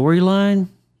 Storyline,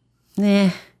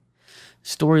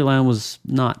 Storyline was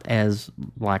not as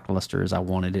lackluster as I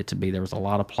wanted it to be. There was a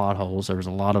lot of plot holes. There was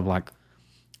a lot of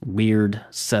weird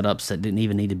setups that didn't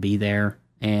even need to be there.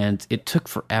 And it took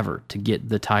forever to get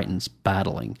the Titans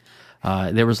battling.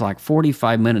 There was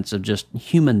 45 minutes of just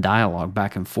human dialogue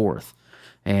back and forth.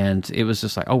 And it was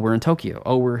just oh, we're in Tokyo.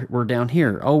 Oh, we're down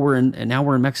here. Oh, and now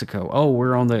we're in Mexico. Oh,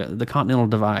 we're on the Continental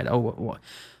Divide. Oh,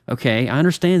 okay. I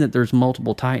understand that there's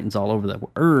multiple Titans all over the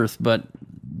Earth, but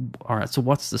all right. So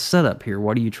what's the setup here?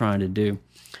 What are you trying to do?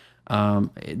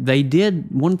 They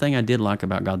did one thing I did like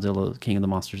about Godzilla, King of the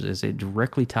Monsters, is it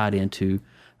directly tied into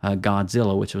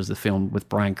Godzilla, which was the film with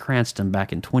Bryan Cranston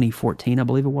back in 2014, I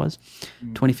believe it was,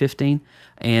 2015,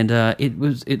 and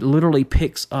it literally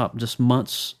picks up just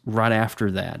months right after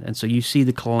that, and so you see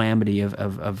the calamity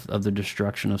of the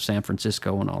destruction of San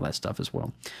Francisco and all that stuff as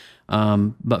well.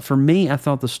 But for me, I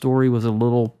thought the story was a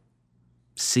little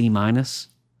C-. The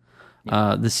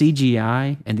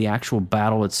CGI and the actual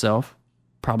battle itself,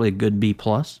 probably a good B+.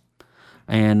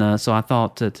 And so I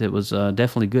thought that it was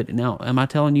definitely good. Now, am I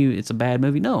telling you it's a bad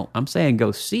movie? No, I'm saying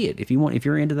go see it. If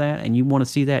you're into that and you want to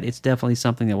see that, it's definitely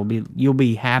something that you'll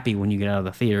be happy when you get out of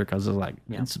the theater because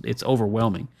it's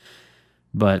overwhelming.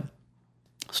 But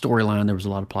storyline, there was a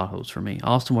lot of plot holes for me.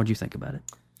 Austin, what did you think about it?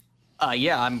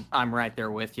 Yeah, I'm right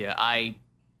there with you. I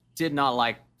did not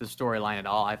like the storyline at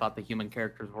all. I thought the human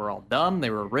characters were all dumb. They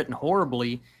were written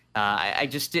horribly. I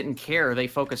just didn't care. They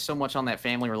focused so much on that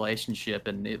family relationship,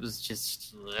 and it was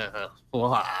just,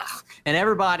 and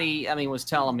everybody, was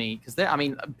telling me, because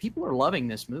people are loving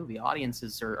this movie.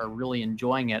 Audiences are really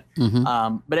enjoying it.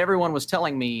 Mm-hmm. But everyone was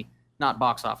telling me, not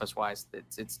box office wise,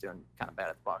 it's doing kind of bad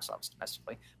at the box office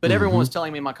domestically. But everyone was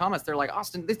telling me in my comments, they're like,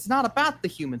 Austin, it's not about the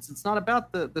humans. It's not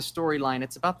about the storyline.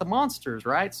 It's about the monsters,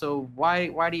 right? So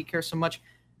why do you care so much?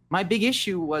 My big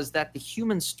issue was that the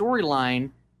human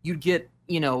storyline, you'd get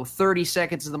 30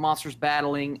 seconds of the monsters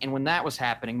battling, and when that was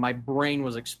happening, my brain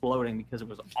was exploding because it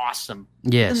was awesome.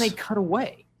 Yes. And then they cut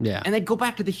away. Yeah. And they'd go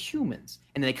back to the humans,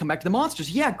 and then they come back to the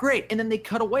monsters. Yeah, great. And then they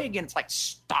cut away again. It's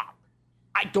stop.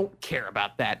 I don't care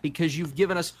about that because you've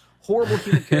given us horrible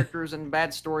human characters and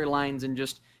bad storylines, and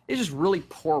it's just really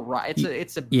poor.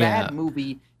 It's a bad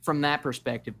movie from that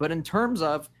perspective. But in terms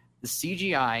of the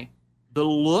CGI, the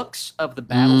looks of the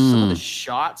battles, some of the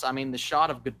shots, the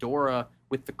shot of Ghidorah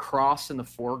with the cross in the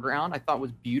foreground, I thought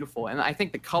was beautiful. And I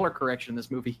think the color correction in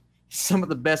this movie is some of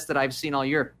the best that I've seen all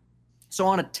year. So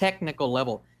on a technical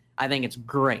level, I think it's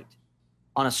great.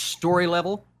 On a story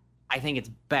level, I think it's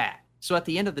bad. So at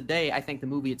the end of the day, I think the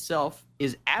movie itself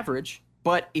is average.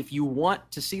 But if you want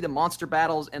to see the monster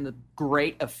battles and the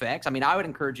great effects, I would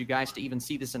encourage you guys to even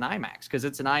see this in IMAX, because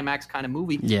it's an IMAX kind of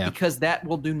movie. Yeah. Because that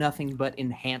will do nothing but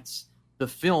enhance the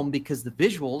film, because the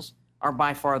visuals are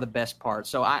by far the best part.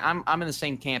 So I'm in the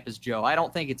same camp as Joe. I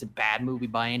don't think it's a bad movie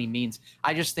by any means.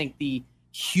 I just think the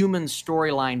human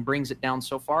storyline brings it down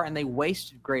so far, and they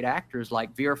wasted great actors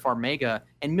like Vera Farmiga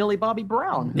and Millie Bobby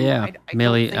Brown. Yeah,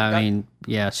 Millie.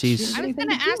 she's. I was going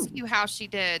to ask you how she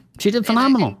did. She did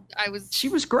phenomenal. She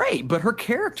was great, but her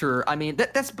character.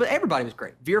 But everybody was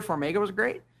great. Vera Farmiga was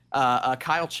great.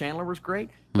 Kyle Chandler was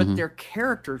great, but their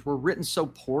characters were written so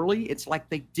poorly. It's like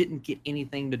they didn't get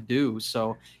anything to do.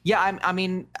 So yeah,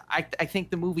 I think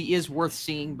the movie is worth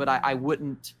seeing, but I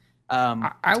wouldn't.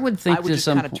 I would think I would just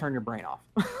kind of turn your brain off.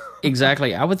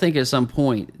 Exactly. I would think at some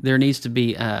point there needs to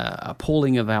be a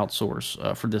pulling of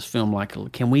outsource for this film.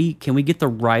 Can we get the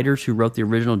writers who wrote the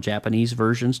original Japanese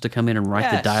versions to come in and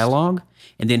write the dialogue,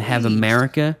 and then have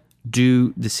America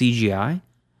do the CGI?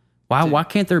 Why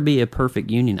can't there be a perfect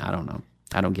union? I don't know.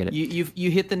 I don't get it.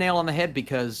 You hit the nail on the head,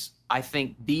 because I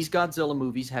think these Godzilla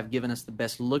movies have given us the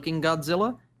best looking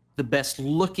Godzilla, the best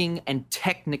looking and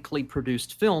technically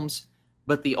produced films,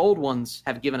 but the old ones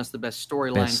have given us the best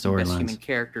storylines, the best human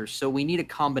characters. So we need a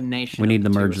combination. We need to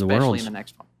the merge two, the worlds. especially in the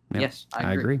next one. Yep, Yes,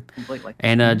 I agree completely.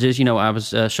 And just, I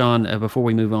was, Sean, before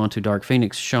we move on to Dark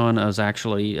Phoenix, Sean was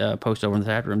actually posted over in the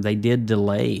chat room. They did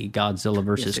delay Godzilla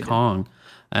versus Kong.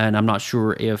 And I'm not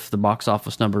sure if the box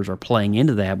office numbers are playing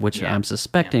into that, which I'm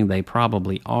suspecting they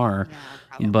probably are.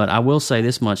 But I will say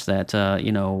this much, that,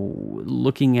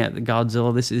 looking at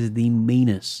Godzilla, this is the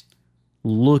meanest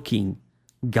looking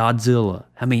Godzilla.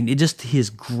 I mean, his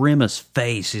grimace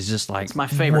face is just like, it's my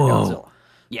favorite Godzilla.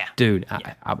 Yeah. Dude,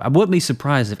 yeah. I wouldn't be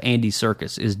surprised if Andy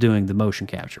Serkis is doing the motion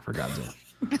capture for Godzilla.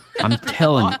 I'm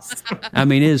telling you. I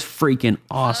mean, it is freaking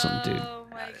awesome, dude. Oh,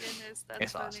 my goodness.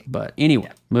 That's funny. Awesome. But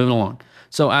anyway, moving along.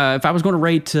 So if I was going to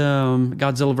rate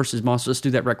Godzilla versus Monsters, let's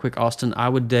do that right quick, Austin. I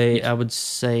would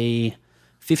say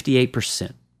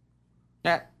 58%.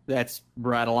 Yeah, that's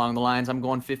right along the lines. I'm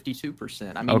going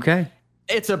 52%. I mean, okay.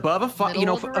 It's above a 5.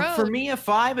 Middle of the road. For me, a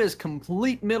 5 is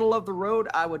complete middle of the road.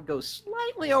 I would go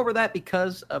slightly over that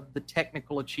because of the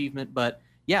technical achievement, but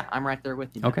yeah, I'm right there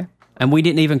with you. Okay. And we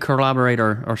didn't even collaborate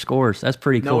our scores. That's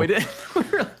pretty cool. No, we didn't. We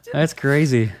really didn't. That's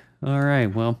crazy. All right.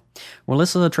 Well,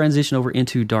 let's transition over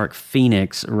into Dark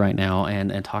Phoenix right now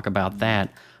and talk about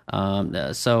that.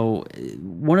 So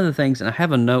one of the things, and I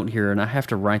have a note here, and I have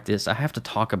to write this. I have to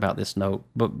talk about this note,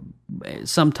 but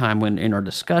sometime in our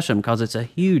discussion, because it's a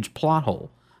huge plot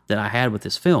hole that I had with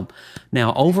this film.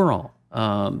 Now, overall,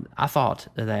 I thought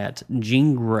that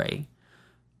Jean Grey,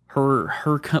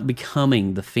 her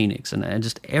becoming the Phoenix, and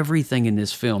just everything in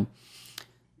this film,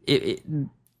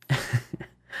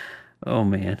 oh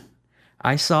man.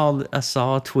 I saw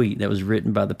a tweet that was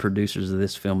written by the producers of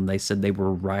this film. They said they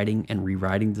were writing and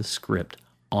rewriting the script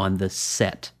on the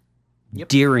set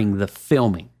during the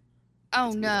filming. Oh,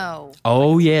 no.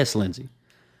 Oh, yes, Lindsay.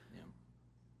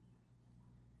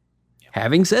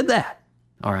 Having said that,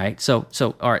 all right, so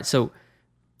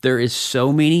there is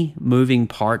so many moving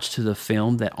parts to the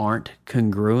film that aren't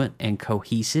congruent and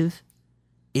cohesive.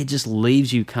 It just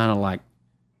leaves you kind of like,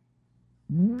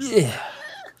 yeah.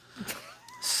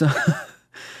 So,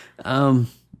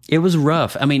 it was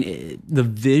rough. I mean, the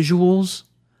visuals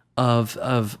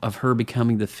of her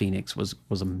becoming the Phoenix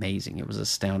was amazing. It was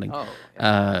astounding. Oh,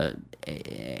 yeah.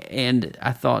 And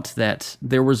I thought that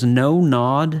there was no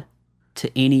nod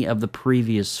to any of the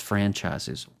previous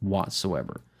franchises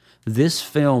whatsoever. This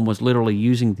film was literally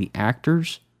using the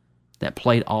actors that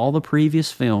played all the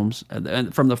previous films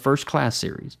from the First Class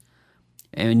series,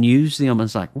 and use them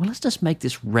as like, well, let's just make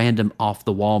this random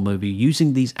off-the-wall movie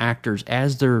using these actors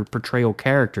as their portrayal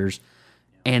characters,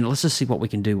 and let's just see what we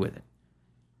can do with it.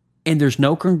 And there's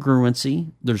no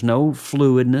congruency, there's no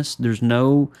fluidness, there's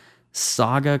no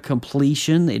saga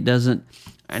completion. It doesn't...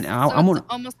 And I'm it's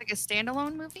almost like a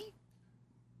standalone movie?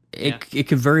 It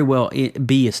could very well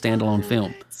be a standalone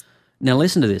film. Now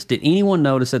listen to this. Did anyone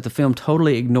notice that the film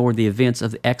totally ignored the events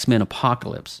of the X-Men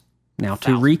Apocalypse? Now,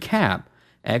 to recap,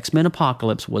 X-Men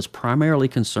Apocalypse was primarily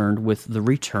concerned with the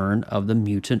return of the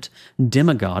mutant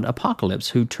demigod Apocalypse,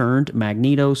 who turned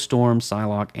Magneto, Storm,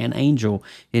 Psylocke, and Angel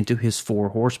into his 4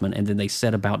 horsemen, and then they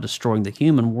set about destroying the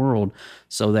human world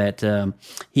so that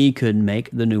he could make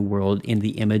the new world in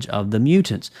the image of the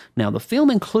mutants. Now, the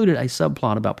film included a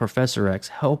subplot about Professor X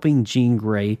helping Jean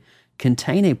Grey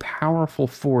contain a powerful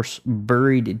force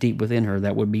buried deep within her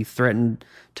that would be threatened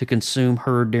to consume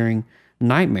her during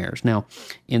nightmares. Now,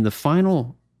 in the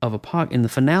finale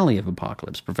of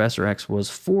Apocalypse, Professor X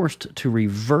was forced to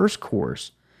reverse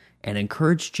course and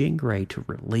encourage Jean Grey to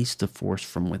release the force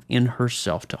from within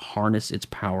herself to harness its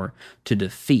power to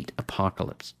defeat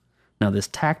Apocalypse. Now, this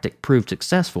tactic proved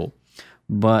successful,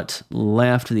 but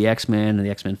left the X-Men and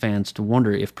the X-Men fans to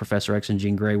wonder if Professor X and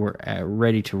Jean Grey were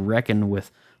ready to reckon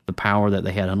with the power that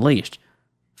they had unleashed.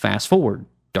 Fast forward,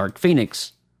 Dark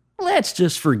Phoenix. Let's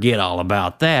just forget all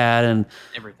about that. And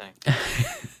everything.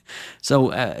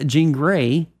 So Jean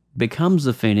Grey becomes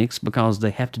the Phoenix because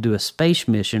they have to do a space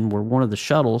mission where one of the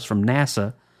shuttles from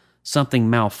NASA, something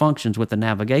malfunctions with the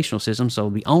navigational system,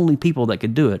 so the only people that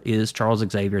could do it is Charles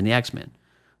Xavier and the X-Men.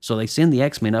 So they send the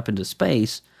X-Men up into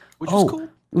space. Which was cool.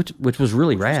 Which was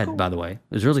really rad, by the way.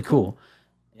 It was really cool.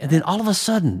 Yeah. And then all of a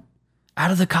sudden, out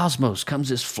of the cosmos comes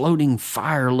this floating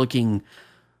fire-looking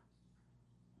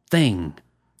thing.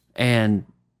 And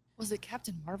was it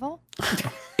Captain Marvel?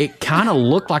 It kind of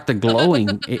looked like the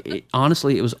glowing.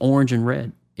 Honestly, it was orange and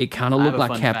red. It kind of looked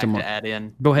like Captain Marvel. Marvel. To add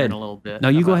in, go ahead. In a little bit. No,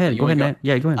 you go ahead. You go ahead, wanna Matt.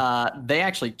 Yeah, go ahead. They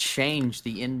actually changed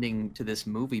the ending to this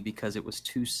movie because it was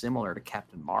too similar to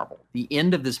Captain Marvel. The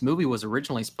end of this movie was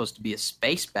originally supposed to be a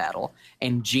space battle,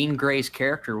 and Jean Grey's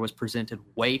character was presented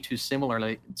way too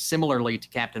similarly to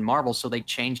Captain Marvel, so they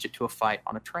changed it to a fight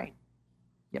on a train.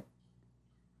 Yep.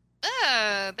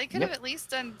 They could have at least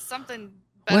done something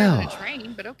better than a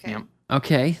train, but okay. Yep.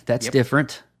 Okay, that's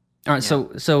different. All right,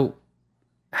 so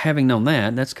having known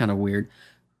that, that's kind of weird.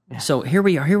 Yeah. So here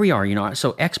we are, you know.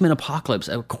 So X-Men Apocalypse,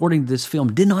 according to this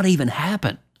film, did not even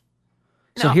happen.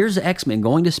 No. So here's the X-Men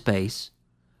going to space.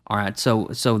 All right, so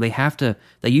they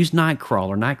use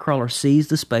Nightcrawler. Nightcrawler sees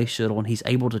the space shuttle, and he's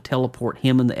able to teleport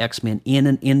him and the X-Men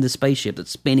in the spaceship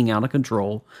that's spinning out of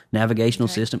control, navigational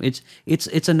system. It's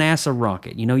a NASA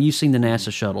rocket. You know, you've seen the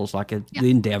NASA shuttles like the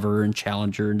Endeavour and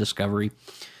Challenger and Discovery.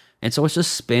 And so it's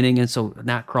just spinning, and so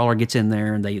Nightcrawler gets in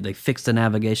there, and they fix the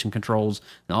navigation controls,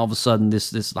 and all of a sudden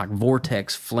this like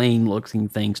vortex flame-looking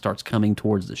thing starts coming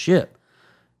towards the ship.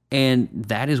 And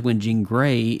that is when Jean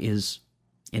Grey is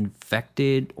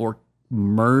infected or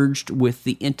merged with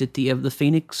the entity of the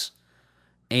Phoenix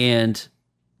and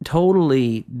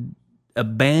totally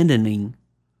abandoning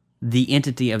the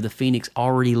entity of the Phoenix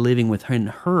already living within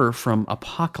her from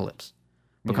Apocalypse.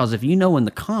 Because if you know in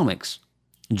the comics,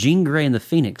 Jean Grey and the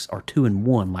Phoenix are 2 in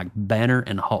 1, like Banner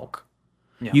and Hulk.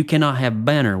 Yeah. You cannot have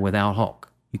Banner without Hulk.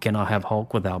 You cannot have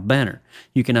Hulk without Banner.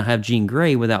 You cannot have Jean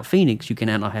Grey without Phoenix. You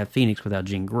cannot have Phoenix without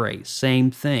Jean Grey.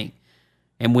 Same thing.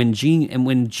 And when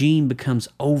Jean becomes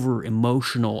over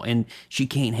emotional and she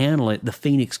can't handle it, the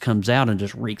Phoenix comes out and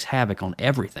just wreaks havoc on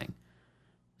everything.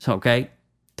 So,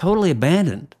 totally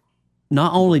abandoned.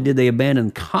 Not only did they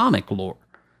abandon comic lore,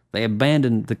 they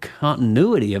abandoned the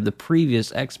continuity of the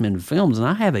previous X-Men films, and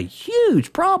I have a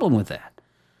huge problem with that.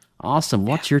 Awesome.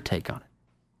 What's your take on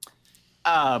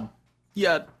it?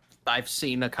 Yeah, I've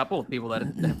seen a couple of people that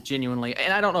have genuinely,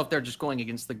 and I don't know if they're just going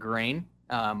against the grain,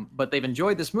 but they've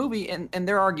enjoyed this movie, and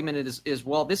their argument is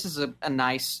well, this is a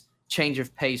nice change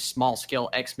of pace, small-scale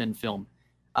X-Men film.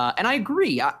 And I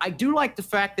agree. I do like the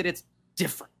fact that it's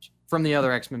different from the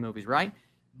other X-Men movies, right?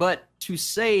 But to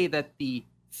say that the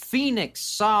Phoenix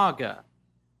Saga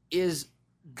is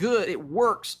good, it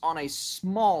works on a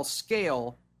small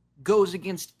scale, goes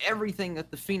against everything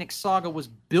that the Phoenix Saga was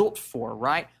built for,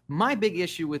 right? My big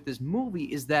issue with this movie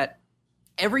is that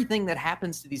everything that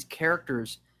happens to these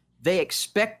characters, they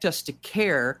expect us to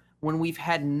care when we've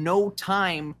had no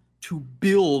time to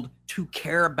build to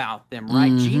care about them, right?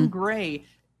 Mm-hmm. Jean Grey,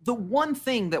 the one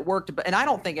thing that worked about, and I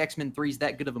don't think X-Men 3 is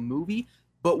that good of a movie,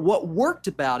 but what worked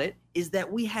about it is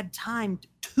that we had time,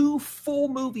 2 full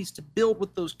movies to build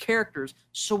with those characters,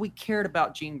 so we cared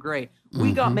about Jean Grey.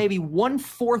 We got maybe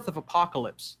 1/4 of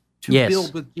Apocalypse to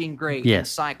build with Jean Grey and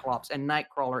Cyclops and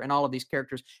Nightcrawler and all of these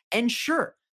characters. And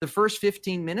sure, the first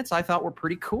 15 minutes I thought were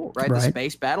pretty cool, right? The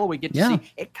space battle we get to see,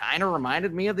 it kind of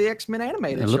reminded me of the X-Men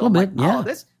animated show. A little bit, oh,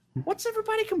 what's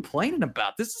everybody complaining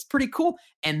about? This is pretty cool.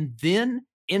 And then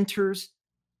enters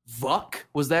Vuk.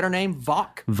 Was that her name?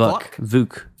 Vuk.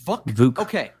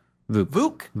 Okay.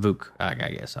 Vuk. I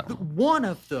guess. I don't know. One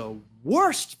of the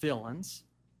worst villains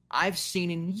I've seen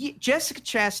in Jessica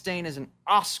Chastain is an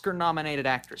Oscar-nominated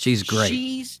actress. She's great.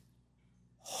 She's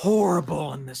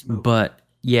horrible in this movie. But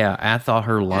yeah, I thought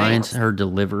her lines, her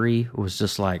delivery was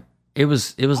just like it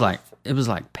was like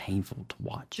painful to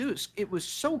watch. Dude, it was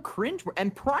so cringe.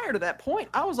 And prior to that point,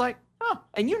 I was like, oh,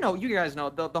 and you guys know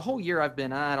the whole year I've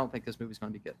been, I don't think this movie's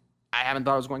going to be good. I haven't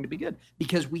thought it was going to be good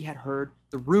because we had heard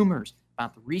the rumors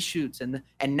about the reshoots and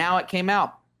now it came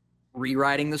out.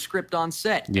 Rewriting the script on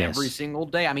set every single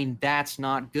day. I mean, that's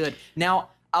not good. Now,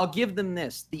 I'll give them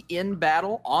this. The end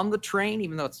battle on the train,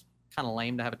 even though it's kind of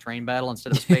lame to have a train battle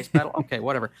instead of a space battle. Okay,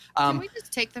 whatever. Can we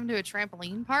just take them to a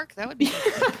trampoline park? That would be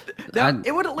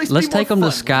it would at least let's be more take them fun.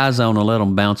 to Sky Zone and let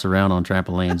them bounce around on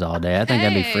trampolines all day. I think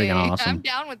that'd be freaking awesome. I'm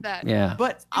down with that. Yeah.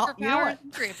 But you know what?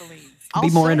 And trampolines. Be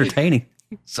more entertaining.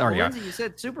 Sorry, Lindsay, you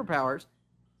said superpowers.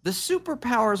 The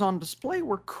superpowers on display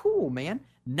were cool, man.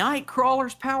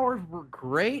 Nightcrawler's powers were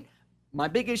great. My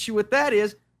big issue with that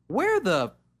is where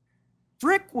the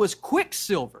frick was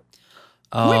Quicksilver?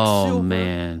 Oh,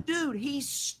 man. Dude, he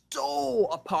stole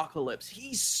Apocalypse.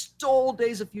 He stole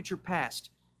Days of Future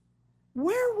Past.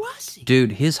 Where was he?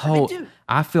 Dude,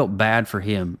 I felt bad for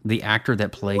him, the actor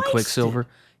that played Quicksilver.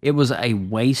 It was a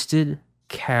wasted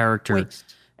character.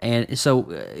 And so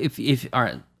if all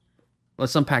right,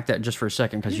 let's unpack that just for a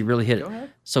second because you really hit it. Go ahead.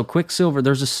 So Quicksilver,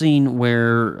 there's a scene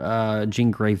where Jean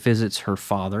Grey visits her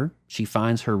father. She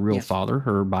finds her real father,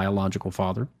 her biological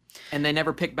father. And they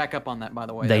never picked back up on that, by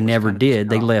the way. They never did.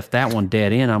 They left that one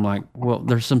dead end. I'm like, well,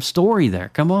 there's some story there.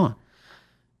 Come on.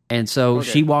 And so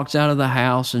she walks out of the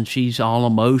house and she's all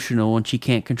emotional and she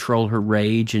can't control her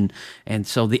rage. And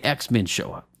so the X-Men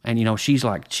show up. And, you know, she's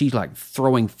like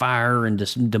throwing fire and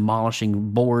just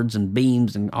demolishing boards and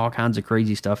beams and all kinds of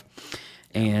crazy stuff.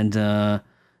 And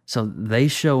so they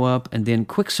show up, and then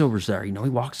Quicksilver's there. You know, he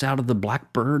walks out of the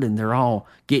Blackbird, and they're all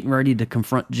getting ready to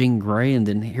confront Jean Grey. And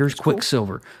then here's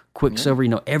Quicksilver. Quicksilver, you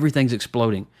know, everything's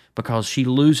exploding because she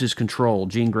loses control.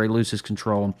 Jean Grey loses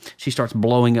control. She starts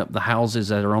blowing up the houses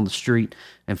that are on the street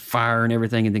and fire and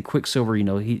everything. And then Quicksilver, you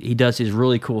know, he does his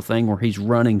really cool thing where he's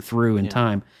running through in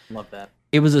time. Love that.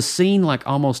 It was a scene like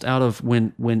almost out of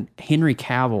when Henry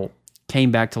Cavill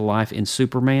came back to life in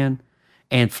Superman,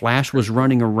 and Flash was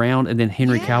running around, and then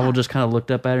Henry Cavill just kind of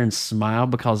looked up at her and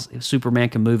smiled because Superman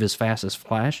can move as fast as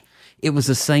Flash. It was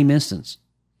the same instance.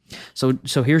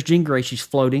 So here's Jean Grey. She's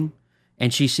floating,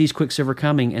 and she sees Quicksilver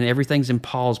coming, and everything's in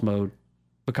pause mode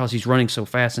because he's running so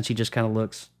fast, and she just kind of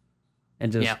looks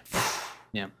and just...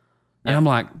 Yeah. And I'm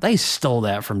like, they stole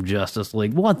that from Justice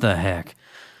League. What the heck?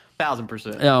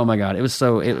 1000%. Oh my God. It was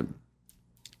so...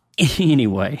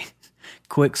 Anyway,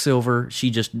 Quicksilver, she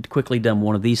just quickly done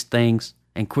one of these things,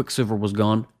 and Quicksilver was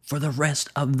gone for the rest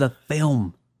of the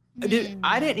film. Dude,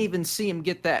 I didn't even see him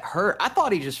get that hurt. I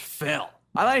thought he just fell.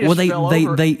 I thought he just fell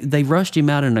over. They rushed him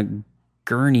out in a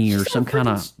gurney or some kind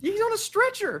of... He's on a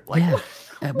stretcher. Like,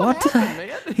 yeah. what happened,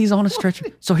 man? He's on a stretcher.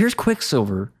 So here's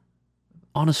Quicksilver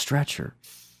on a stretcher,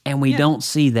 and we don't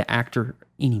see the actor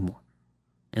anymore.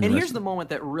 And here's the moment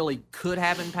that really could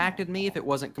have impacted me if it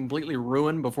wasn't completely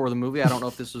ruined before the movie. I don't know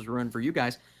if this was ruined for you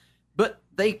guys, but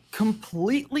they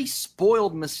completely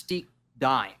spoiled Mystique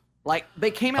dying. Like,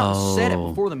 they came out and said it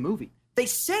before the movie. They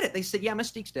said it. They said, yeah,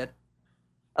 Mystique's dead.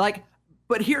 Like,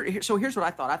 but so here's what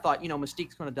I thought. I thought, you know,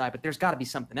 Mystique's going to die, but there's got to be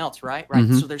something else, right? Right.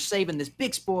 Mm-hmm. So they're saving this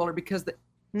big spoiler because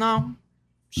no,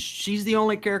 she's the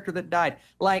only character that died.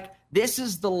 Like, this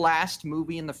is the last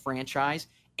movie in the franchise,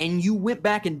 and you went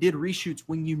back and did reshoots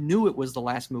when you knew it was the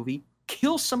last movie.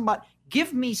 Kill somebody.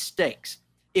 Give me stakes.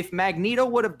 If Magneto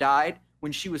would have died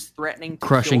when she was threatening to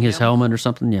crushing kill his him, helmet or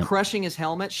something, yeah. Crushing his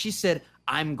helmet, she said,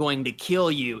 I'm going to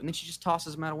kill you. And then she just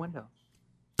tosses him out a window.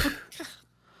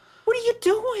 What are you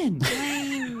doing?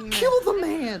 Kill the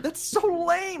man. That's so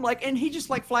lame. Like, and he just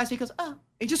like flies. He goes,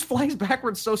 he just flies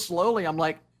backwards so slowly. I'm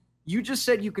like, you just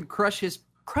said you could crush his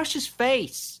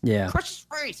face. Yeah. Crush his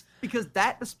face. Because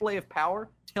that display of power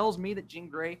tells me that Jean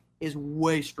Grey is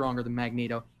way stronger than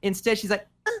Magneto. Instead, she's like,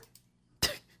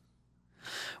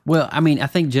 Well, I mean, I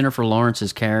think Jennifer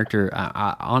Lawrence's character,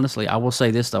 I honestly, I will say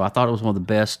this, though. I thought it was one of the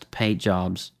best paint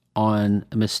jobs on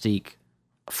Mystique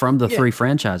from the three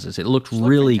franchises. It looked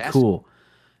really cool.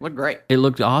 Looked great. It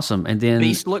looked awesome. And then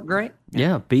Beast looked great.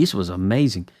 Yeah, Beast was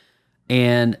amazing.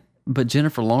 But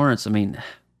Jennifer Lawrence, I mean,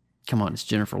 come on, it's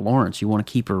Jennifer Lawrence. You want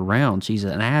to keep her around. She's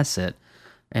an asset.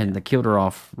 And they killed her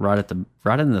off right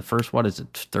in the first,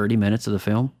 30 minutes of the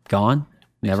film? Gone?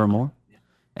 Nevermore?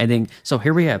 And then, so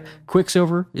here we have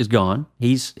Quicksilver is gone.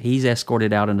 He's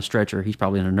escorted out in a stretcher. He's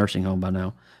probably in a nursing home by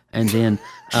now. And then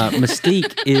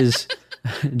Mystique is,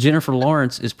 Jennifer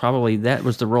Lawrence is probably, that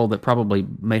was the role that probably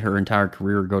made her entire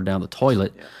career go down the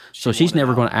toilet. Yeah, so she's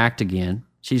never going to act again.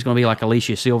 She's going to be like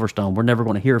Alicia Silverstone. We're never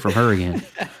going to hear from her again.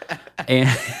 And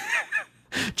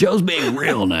Joe's being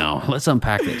real now. Let's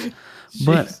unpack this.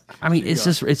 But I mean, it's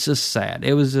just sad.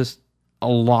 It was just a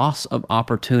loss of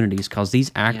opportunities because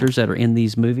these actors that are in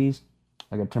these movies,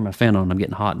 I got to turn my fan on. I'm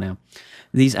getting hot now.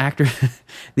 These actors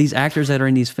that are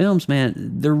in these films, man,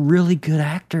 they're really good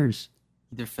actors.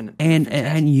 They're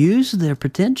and use their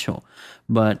potential.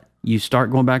 But you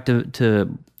start going back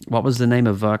to what was the name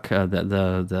of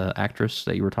the actress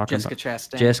that you were talking about?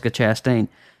 Jessica Chastain.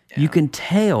 Yeah. You can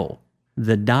tell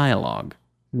the dialogue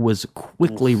was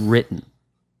quickly written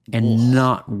and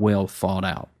not well thought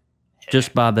out,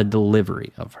 just by the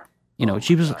delivery of her. You know,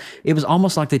 it was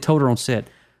almost like they told her on set,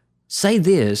 say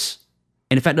this,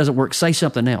 and if that doesn't work, say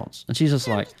something else. And she's just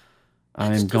like,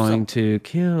 I'm going to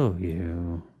kill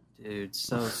you. Dude,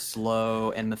 so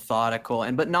slow and methodical,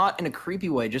 but not in a creepy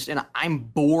way, just in a I'm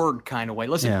bored kind of way.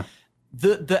 Listen,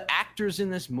 the actors in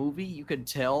this movie, you could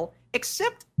tell,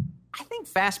 except I think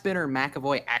Fassbender and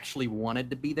McAvoy actually wanted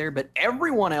to be there, but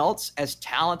everyone else, as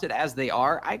talented as they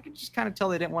are, I could just kind of tell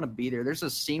they didn't want to be there. There's a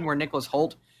scene where Nicholas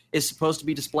Hoult is supposed to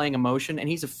be displaying emotion, and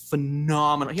he's a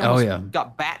phenomenal. He almost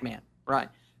got Batman, right?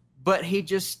 But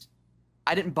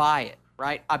I didn't buy it,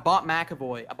 right? I bought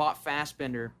McAvoy, I bought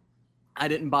Fassbender, I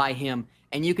didn't buy him,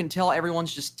 and you can tell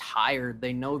everyone's just tired.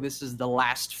 They know this is the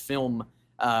last film.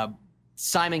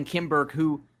 Simon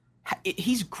Kinberg,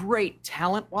 he's great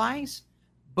talent-wise,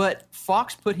 but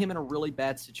Fox put him in a really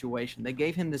bad situation. They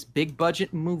gave him this big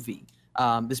budget movie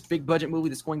this big budget movie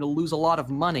that's going to lose a lot of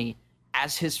money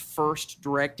as his first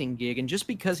directing gig. And just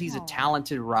because he's a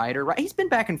talented writer, right? He's been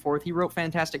back and forth. He wrote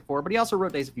Fantastic Four, but he also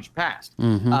wrote Days of Future Past.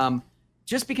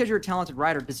 Just because you're a talented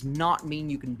writer does not mean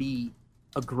you can be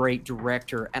a great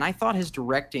director. And I thought his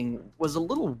directing was a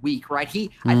little weak, right?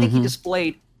 I think he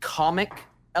displayed comic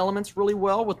elements really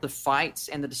well with the fights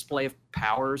and the display of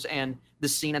powers and the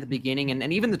scene at the beginning.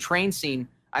 And even the train scene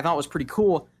I thought was pretty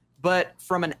cool. But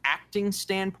from an acting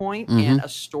standpoint and a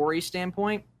story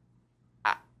standpoint,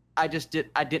 I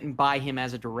didn't buy him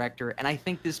as a director. And I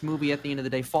think this movie at the end of the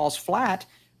day falls flat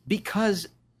because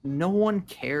no one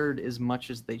cared as much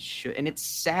as they should. And it's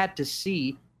sad to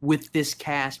see with this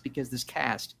cast because this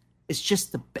cast is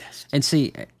just the best. And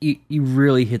see, you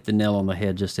really hit the nail on the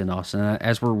head just in Austin.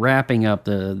 As we're wrapping up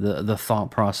the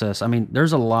thought process, I mean,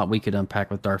 there's a lot we could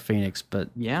unpack with Dark Phoenix, but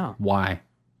why?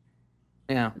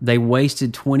 Yeah. They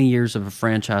wasted 20 years of a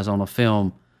franchise on a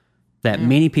film that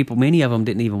many of them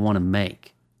didn't even want to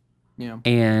make. Yeah.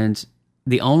 And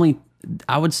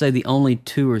I would say the only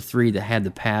 2 or 3 that had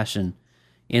the passion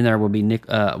in there would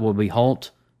be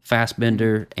Holt,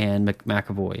 Fassbender, and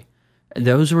McAvoy.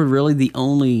 Those were really the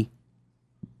only.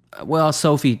 Well,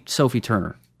 Sophie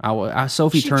Turner.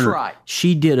 Sophie Turner. Tried.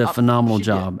 She did a phenomenal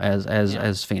job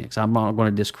as Phoenix. I'm not going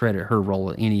to discredit her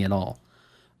role any at all.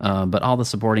 But all the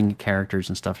supporting characters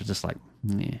and stuff is just like,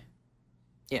 meh.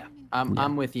 Yeah,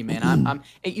 I'm with you, man.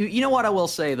 You know what I will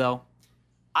say though,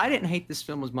 I didn't hate this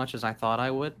film as much as I thought I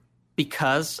would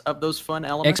because of those fun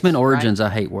elements. X-Men Origins,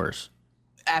 right? I hate worse.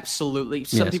 Absolutely.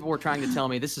 Some people were trying to tell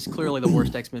me this is clearly the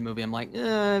worst X-Men movie. I'm like,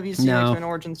 have you seen X-Men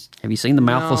Origins? Have you seen the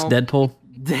mouthless Deadpool?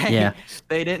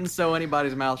 They didn't sew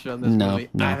anybody's mouth shut in this movie.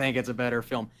 No. I think it's a better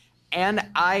film. And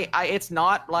it's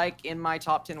not like in my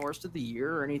top 10 worst of the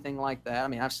year or anything like that. I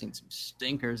mean, I've seen some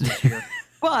stinkers this year,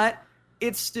 but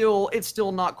it's still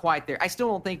not quite there. I still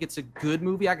don't think it's a good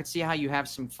movie. I could see how you have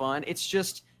some fun. It's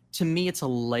just, to me, it's a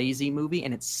lazy movie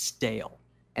and it's stale.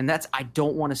 And I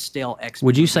don't want a stale X-Men.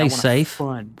 Would you say safe?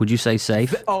 Would you say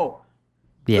safe?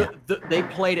 Yeah. They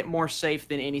played it more safe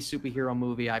than any superhero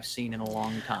movie I've seen in a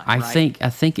long time. I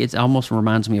think it almost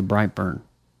reminds me of Brightburn.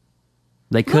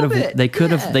 They could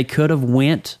have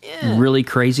went really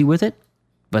crazy with it,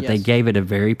 but they gave it a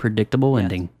very predictable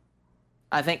ending.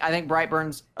 I think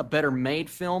Brightburn's a better made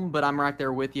film, but I'm right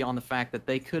there with you on the fact that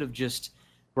they could have just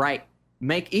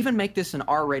make this an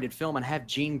R-rated film and have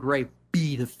Jean Grey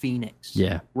be the Phoenix.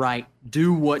 Yeah. Right.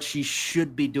 Do what she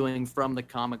should be doing from the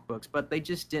comic books, but they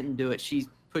just didn't do it. She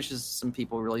pushes some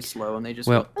people really slow, and they just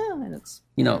let's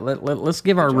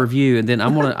give our review, and then I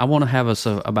want to have us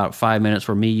about 5 minutes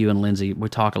where me, you, and Lindsay we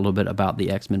talk a little bit about the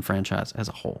X-Men franchise as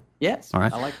a whole. Yes. All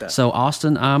right. I like that. So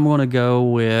Austin, I'm going to go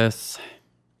with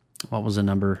what was the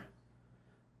number?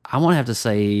 I want to have to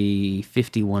say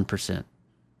 51%.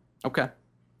 Okay.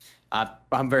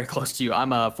 I'm very close to you.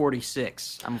 I'm a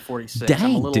 46. I'm a 46.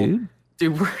 Dang, dude.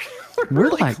 Dude, we're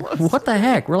really like, close. What the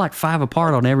heck? We're like 5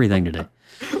 apart on everything today.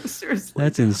 Seriously.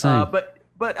 That's insane.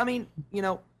 But I mean,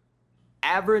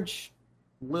 average,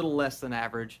 little less than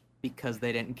average because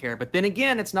they didn't care. But then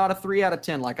again, it's not a 3 out of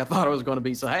 10 like I thought it was going to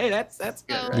be. So hey, that's good.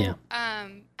 So, right? Yeah.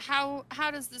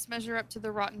 How does this measure up to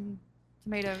the Rotten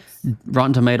Tomatoes?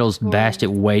 Rotten Tomatoes bashed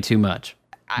it way too much.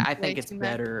 I think it's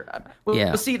better.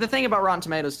 But see, the thing about Rotten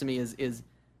Tomatoes to me is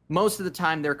most of the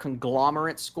time their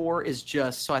conglomerate score is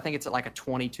just, so I think it's at like a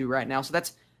 22 right now. So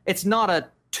it's not a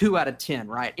 2 out of 10,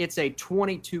 right? It's a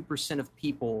 22% of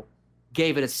people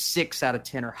gave it a 6 out of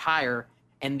 10 or higher,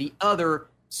 and the other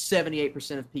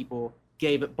 78% of people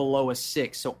gave it below a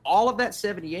 6. So all of that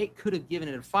 78 could have given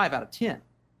it a 5 out of 10.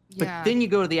 But then you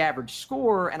go to the average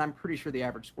score, and I'm pretty sure the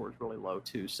average score is really low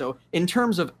too. So in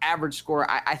terms of average score,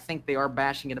 I think they are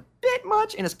bashing it a bit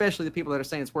much, and especially the people that are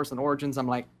saying it's worse than Origins, I'm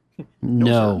like,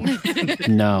 no.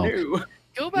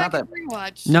 Go back and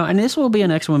rewatch. No, and this will be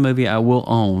an X-Men movie I will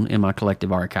own in my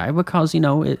collective archive because,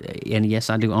 and yes,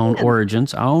 I do own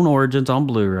Origins. I own Origins on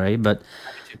Blu-ray, but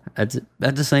at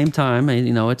the same time,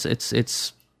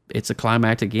 it's a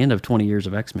climactic end of 20 years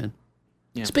of X-Men.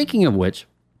 Yeah. Speaking of which,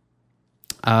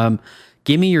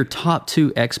 give me your top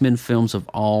 2 X-Men films of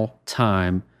all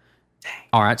time. Dang.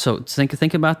 All right, so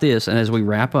think about this, and as we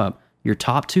wrap up, your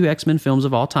top 2 X-Men films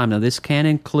of all time. Now, this can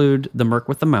include The Merc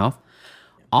with the Mouth.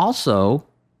 Also,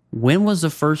 when was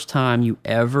the first time you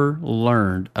ever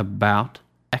learned about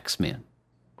X-Men?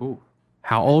 Ooh.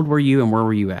 How old were you and where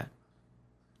were you at?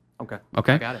 Okay. I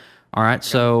got it. All right,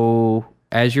 so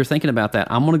as you're thinking about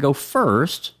that, I'm going to go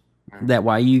first. That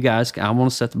way you guys, I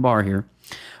want to set the bar here.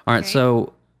 All right,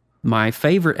 so my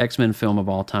favorite X-Men film of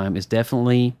all time is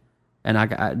definitely, and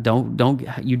I don't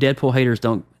you Deadpool haters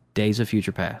don't, Days of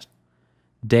Future Past.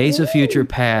 Days of Future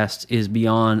Past is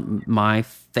beyond my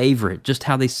favorite. Just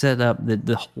how they set up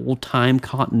the whole time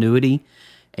continuity,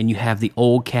 and you have the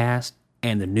old cast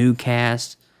and the new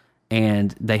cast,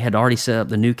 and they had already set up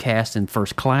the new cast in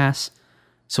First Class,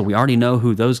 so we already know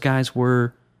who those guys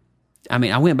were. I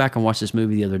mean, I went back and watched this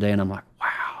movie the other day, and I'm like,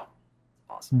 wow,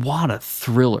 awesome. What a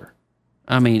thriller.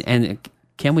 I mean, and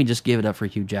can we just give it up for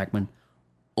Hugh Jackman?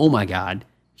 Oh my God,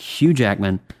 Hugh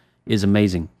Jackman is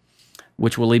amazing.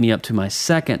 Which will lead me up to my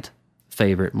second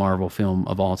favorite Marvel film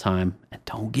of all time. And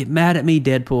don't get mad at me,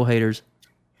 Deadpool haters.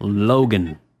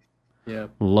 Logan. Yeah.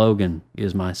 Logan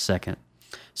is my second.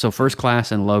 So First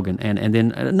Class and Logan. And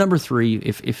then number 3,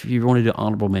 if you wanted to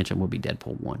honorable mention, would be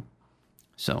Deadpool 1.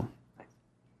 So,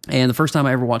 and the first time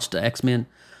I ever watched X-Men,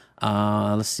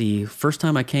 let's see, first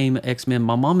time I came X-Men,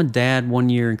 my mom and dad one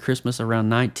year in Christmas around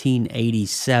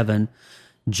 1987,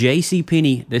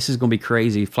 JCPenney, this is going to be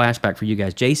crazy, flashback for you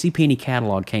guys. JCPenney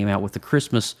catalog came out with the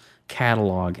Christmas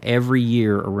catalog. Every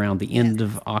year around the end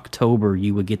of October,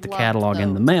 you would get the catalog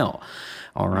in the mail.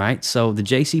 All right, so the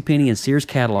JCPenney and Sears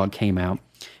catalog came out,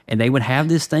 and they would have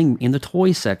this thing in the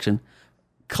toy section,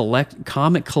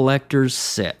 comic collector's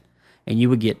set. And you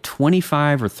would get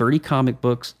 25 or 30 comic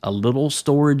books, a little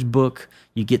storage book.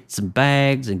 You get some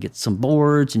bags and get some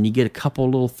boards, and you get a couple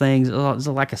little things. It was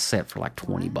like a set for like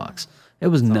 $20. It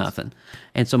was nothing.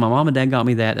 And so my mom and dad got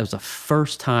me that. That was the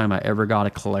first time I ever got a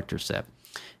collector set.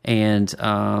 And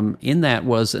in that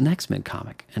was an X-Men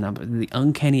comic. And the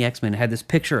Uncanny X-Men had this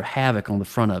picture of Havoc on the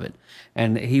front of it.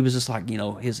 And he was just like, you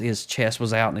know, his chest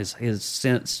was out and his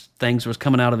sense things was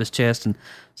coming out of his chest. And I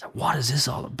was like, what is this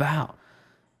all about?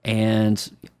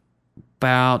 And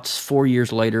about 4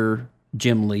 years later,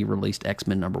 Jim Lee released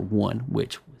X-Men #1,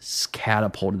 which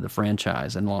catapulted the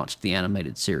franchise and launched the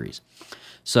animated series.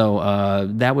 So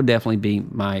that would definitely be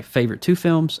my favorite 2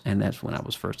 films, and that's when I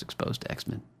was first exposed to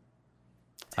X-Men.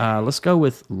 Let's go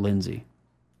with Lindsay.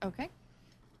 Okay.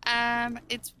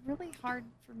 It's really hard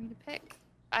for me to pick.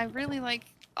 I really like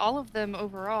all of them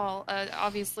overall.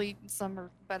 Obviously, some are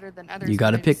better than others. You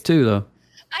got to pick 2, though.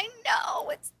 I know,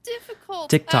 it's difficult.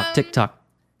 TikTok.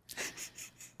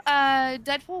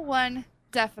 Deadpool 1,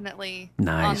 definitely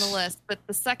nice. On the list. But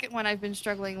the second one I've been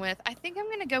struggling with, I think I'm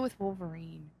going to go with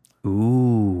Wolverine.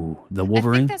 Ooh, the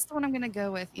Wolverine? I think that's the one I'm going to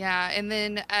go with, yeah. And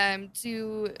then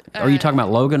are you talking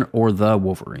about Logan or the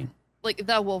Wolverine? Like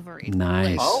the Wolverine.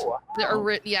 Nice.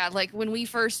 Like, like when we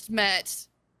first met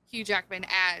Hugh Jackman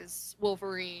as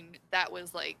Wolverine, that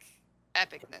was like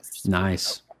epicness.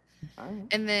 Nice.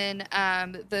 And then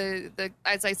the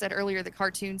as I said earlier, the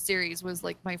cartoon series was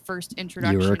like my first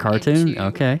introduction. You were a cartoon?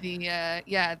 Okay.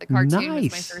 The cartoon was my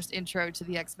Nice. first intro to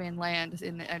the X-Men land,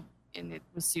 and it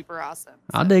was super awesome.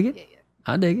 So, I dig it. Yeah.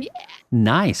 I dig it. Yeah.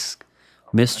 Nice.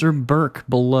 Mr. Burke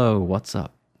below, what's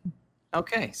up?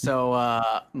 Okay, so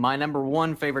my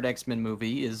 #1 favorite X-Men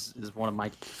movie is one of my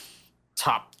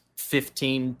top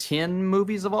 10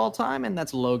 movies of all time, and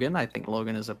that's Logan. I think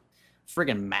Logan is a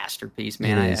friggin' masterpiece,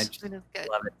 man. I just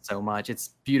love it so much. It's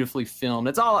beautifully filmed.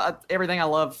 It's all everything I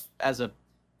love as a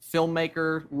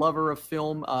filmmaker, lover of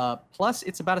film. Plus,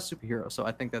 it's about a superhero, so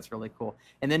I think that's really cool.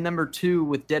 And then #2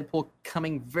 with Deadpool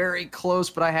coming very close,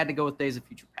 but I had to go with Days of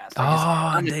Future Past.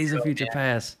 Days of Future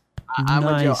Past. I'm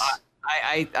nice. a Joe.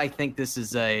 I think this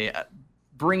is a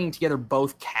bringing together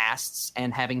both casts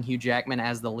and having Hugh Jackman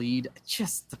as the lead.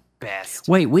 Just the best.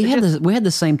 Wait, we had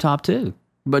the same top 2,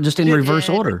 but just in reverse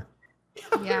order.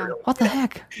 Yeah. What the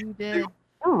heck? You did.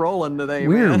 We're rolling today,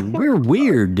 man. We're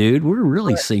weird, dude. We're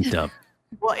really synced up.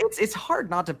 Well, it's hard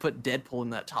not to put Deadpool in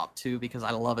that top 2 because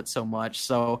I love it so much.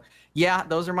 So, yeah,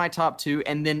 those are my top 2.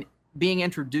 And then being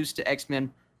introduced to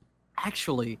X-Men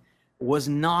actually was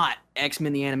not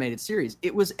X-Men the Animated Series.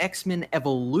 It was X-Men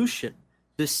Evolution,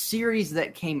 the series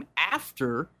that came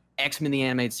after X-Men the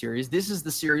Animated Series. This is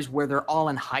the series where they're all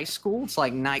in high school. It's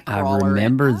like Nightcrawler. I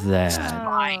remember that.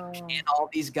 Spike and all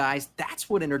these guys. That's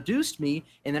what introduced me.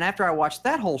 And then after I watched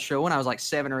that whole show when I was like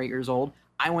 7 or 8 years old,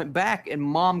 I went back and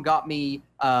Mom got me,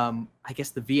 I guess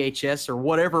the VHS or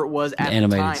whatever it was at the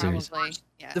animated time. series.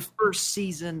 The first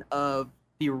season of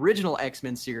the original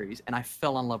X-Men series, and I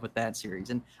fell in love with that series.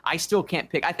 And I still can't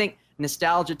pick. I think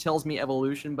nostalgia tells me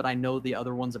Evolution, but I know the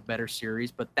other one's a better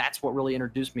series. But that's what really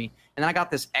introduced me. And then I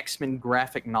got this X-Men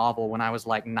graphic novel when I was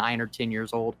like 9 or 10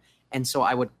 years old. And so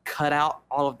I would cut out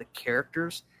all of the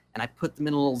characters, and I put them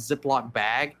in a little Ziploc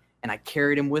bag, and I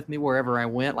carried them with me wherever I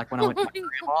went, like when I went to my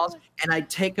grandma's. And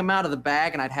I'd take them out of the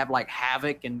bag, and I'd have like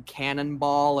Havoc and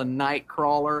Cannonball and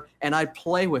Nightcrawler, and I'd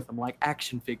play with them like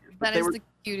action figures. That is the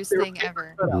cutest thing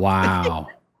ever. Wow.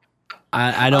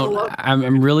 I don't.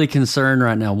 I'm really concerned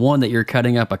right now. One, that you're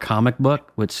cutting up a comic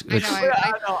book, which I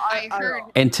heard.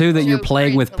 and two, that you're Joe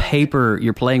playing with Craig paper.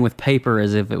 You're playing with paper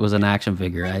as if it was an action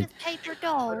figure. Paper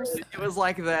dolls. It was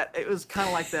like that. It was kind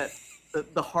of like that.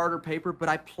 The harder paper, but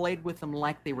I played with them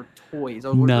like they were toys. I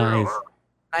was Nice.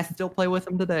 I still play with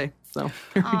them today. So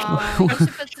You should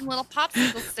put some little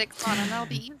popsicle sticks on them. That'll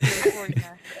be easier for you.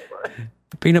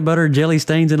 Peanut butter, jelly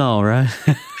stains, and all, right?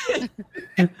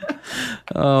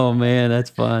 Oh man, that's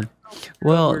fun.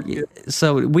 Well,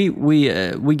 so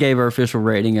we gave our official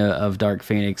rating of Dark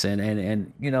Phoenix,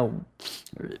 and you know,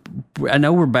 I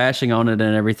know we're bashing on it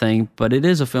and everything, but it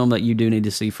is a film that you do need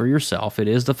to see for yourself. It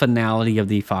is the finality of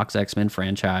the Fox X-Men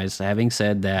franchise. Having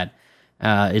said that,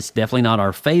 it's definitely not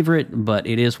our favorite, but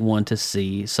it is one to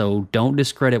see. So don't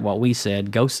discredit what we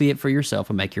said. Go see it for yourself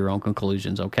and make your own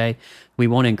conclusions, okay? We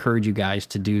want to encourage you guys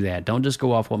to do that. Don't just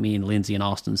go off what me and Lindsay and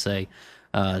Austin say.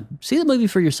 See the movie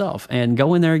for yourself and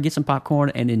go in there and get some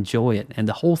popcorn and enjoy it. And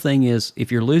the whole thing is,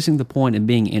 if you're losing the point in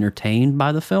being entertained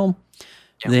by the film,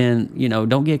 then, you know,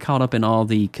 don't get caught up in all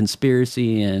the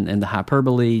conspiracy and the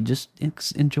hyperbole. Just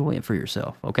enjoy it for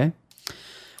yourself, okay?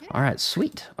 All right,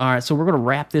 sweet. All right, so we're going to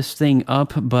wrap this thing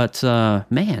up, but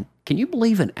man, can you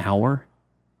believe an hour?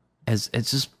 As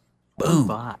it's just boom,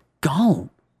 gone.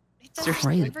 It's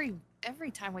crazy.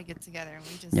 Every time we get together,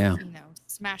 we just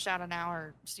smash out an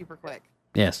hour super quick.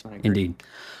 Yes, indeed.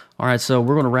 All right, so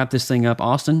we're going to wrap this thing up.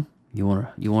 Austin, you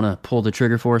want to pull the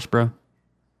trigger for us, bro?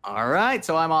 All right,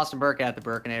 so I'm Austin Burke at the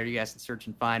Burkinator. You guys can search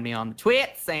and find me on the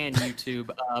Twits and YouTube.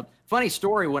 Funny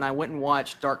story, when I went and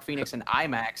watched Dark Phoenix in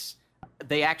IMAX,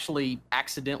 they actually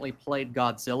accidentally played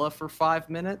Godzilla for 5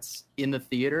 minutes in the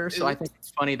theater. So I think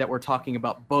it's funny that we're talking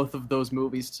about both of those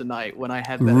movies tonight when I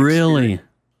had that Really? experience.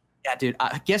 Yeah, dude.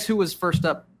 Guess who was first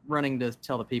up running to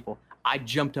tell the people? I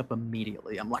jumped up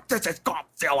immediately. I'm like, this is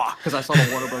Godzilla! Because I saw the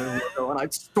Warner Brothers logo, and I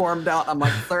stormed out. I'm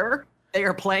like, sir, they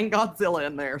are playing Godzilla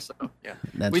in there. So, yeah.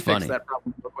 That's we funny. fixed that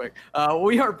problem real quick.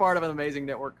 We are part of an amazing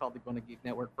network called the Gonna Geek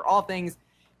Network. For all things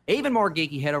even more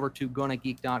geeky, head over to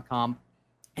GonnaGeek.com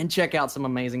and check out some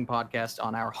amazing podcasts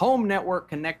on our home network.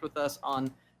 Connect with us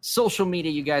on social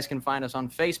media. You guys can find us on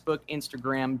Facebook,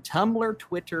 Instagram, Tumblr,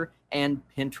 Twitter, and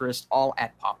Pinterest, all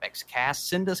at PopXCast.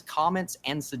 Send us comments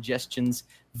and suggestions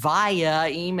via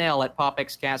email at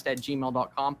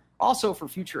popxcast@gmail.com. Also, for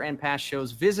future and past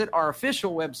shows, visit our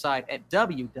official website at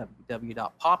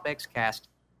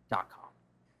www.popxcast.com.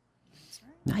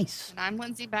 Nice. And I'm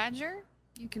Lindsay Badger.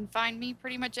 You can find me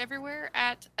pretty much everywhere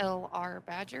at LR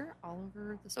Badger, all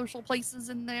over the social places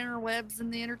and the interwebs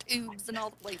and the intertubes and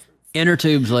all the places.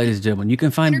 Intertubes, ladies and gentlemen. You can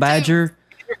find Badger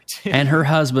and her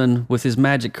husband with his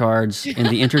magic cards in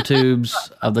the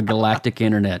intertubes of the galactic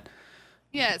internet.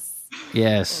 Yes.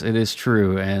 Yes, it is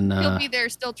true. And he'll be there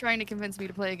still trying to convince me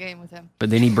to play a game with him. But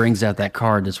then he brings out that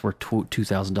card that's worth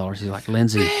 $2,000. He's like,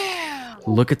 Lindsay,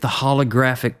 look at the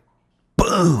holographic.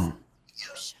 Boom.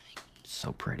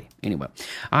 So pretty. Anyway,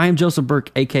 I am Joseph Burke,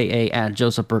 a.k.a. at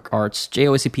Joseph Burke Arts,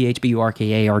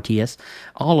 JOSEPHBURKARTS,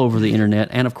 all over the internet.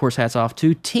 And, of course, hats off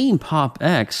to Team Pop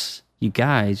X. You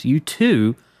guys, you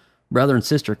too, brother and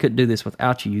sister, couldn't do this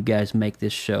without you. You guys make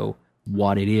this show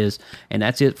what it is. And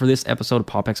that's it for this episode of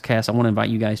Pop X Cast. I want to invite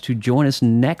you guys to join us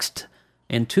next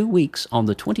in 2 weeks on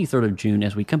the 23rd of June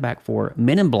as we come back for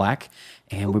Men in Black.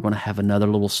 And we're going to have another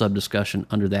little sub-discussion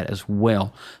under that as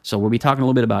well. So we'll be talking a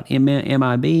little bit about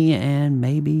MIB and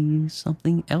maybe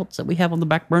something else that we have on the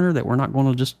back burner that we're not going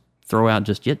to just throw out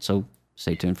just yet. So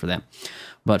stay tuned for that.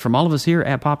 But from all of us here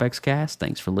at PopXCast,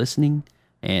 thanks for listening.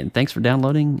 And thanks for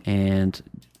downloading. And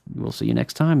we'll see you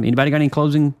next time. Anybody got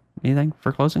anything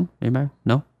for closing? Anybody?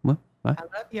 No? What? I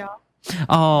love y'all.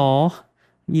 Oh,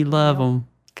 you love them.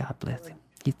 God bless them.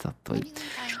 He's so sweet.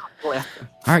 All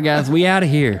right, guys, we out of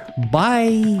here.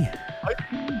 Bye.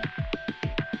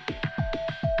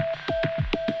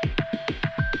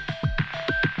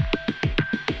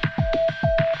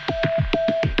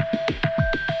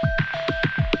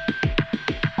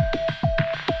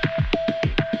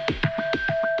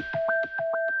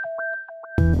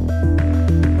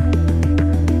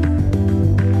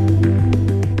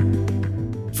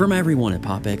 From everyone at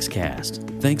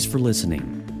PopXCast, thanks for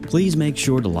listening. Please make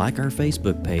sure to like our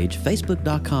Facebook page,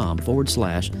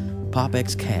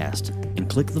 facebook.com/PopXCast, and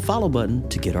click the follow button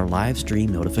to get our live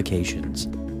stream notifications.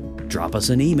 Drop us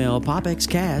an email,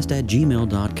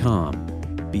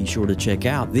 popxcast@gmail.com. Be sure to check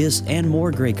out this and more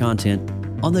great content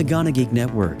on the Gonna Geek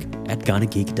Network at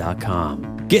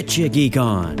GonnaGeek.com. Get your geek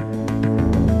on!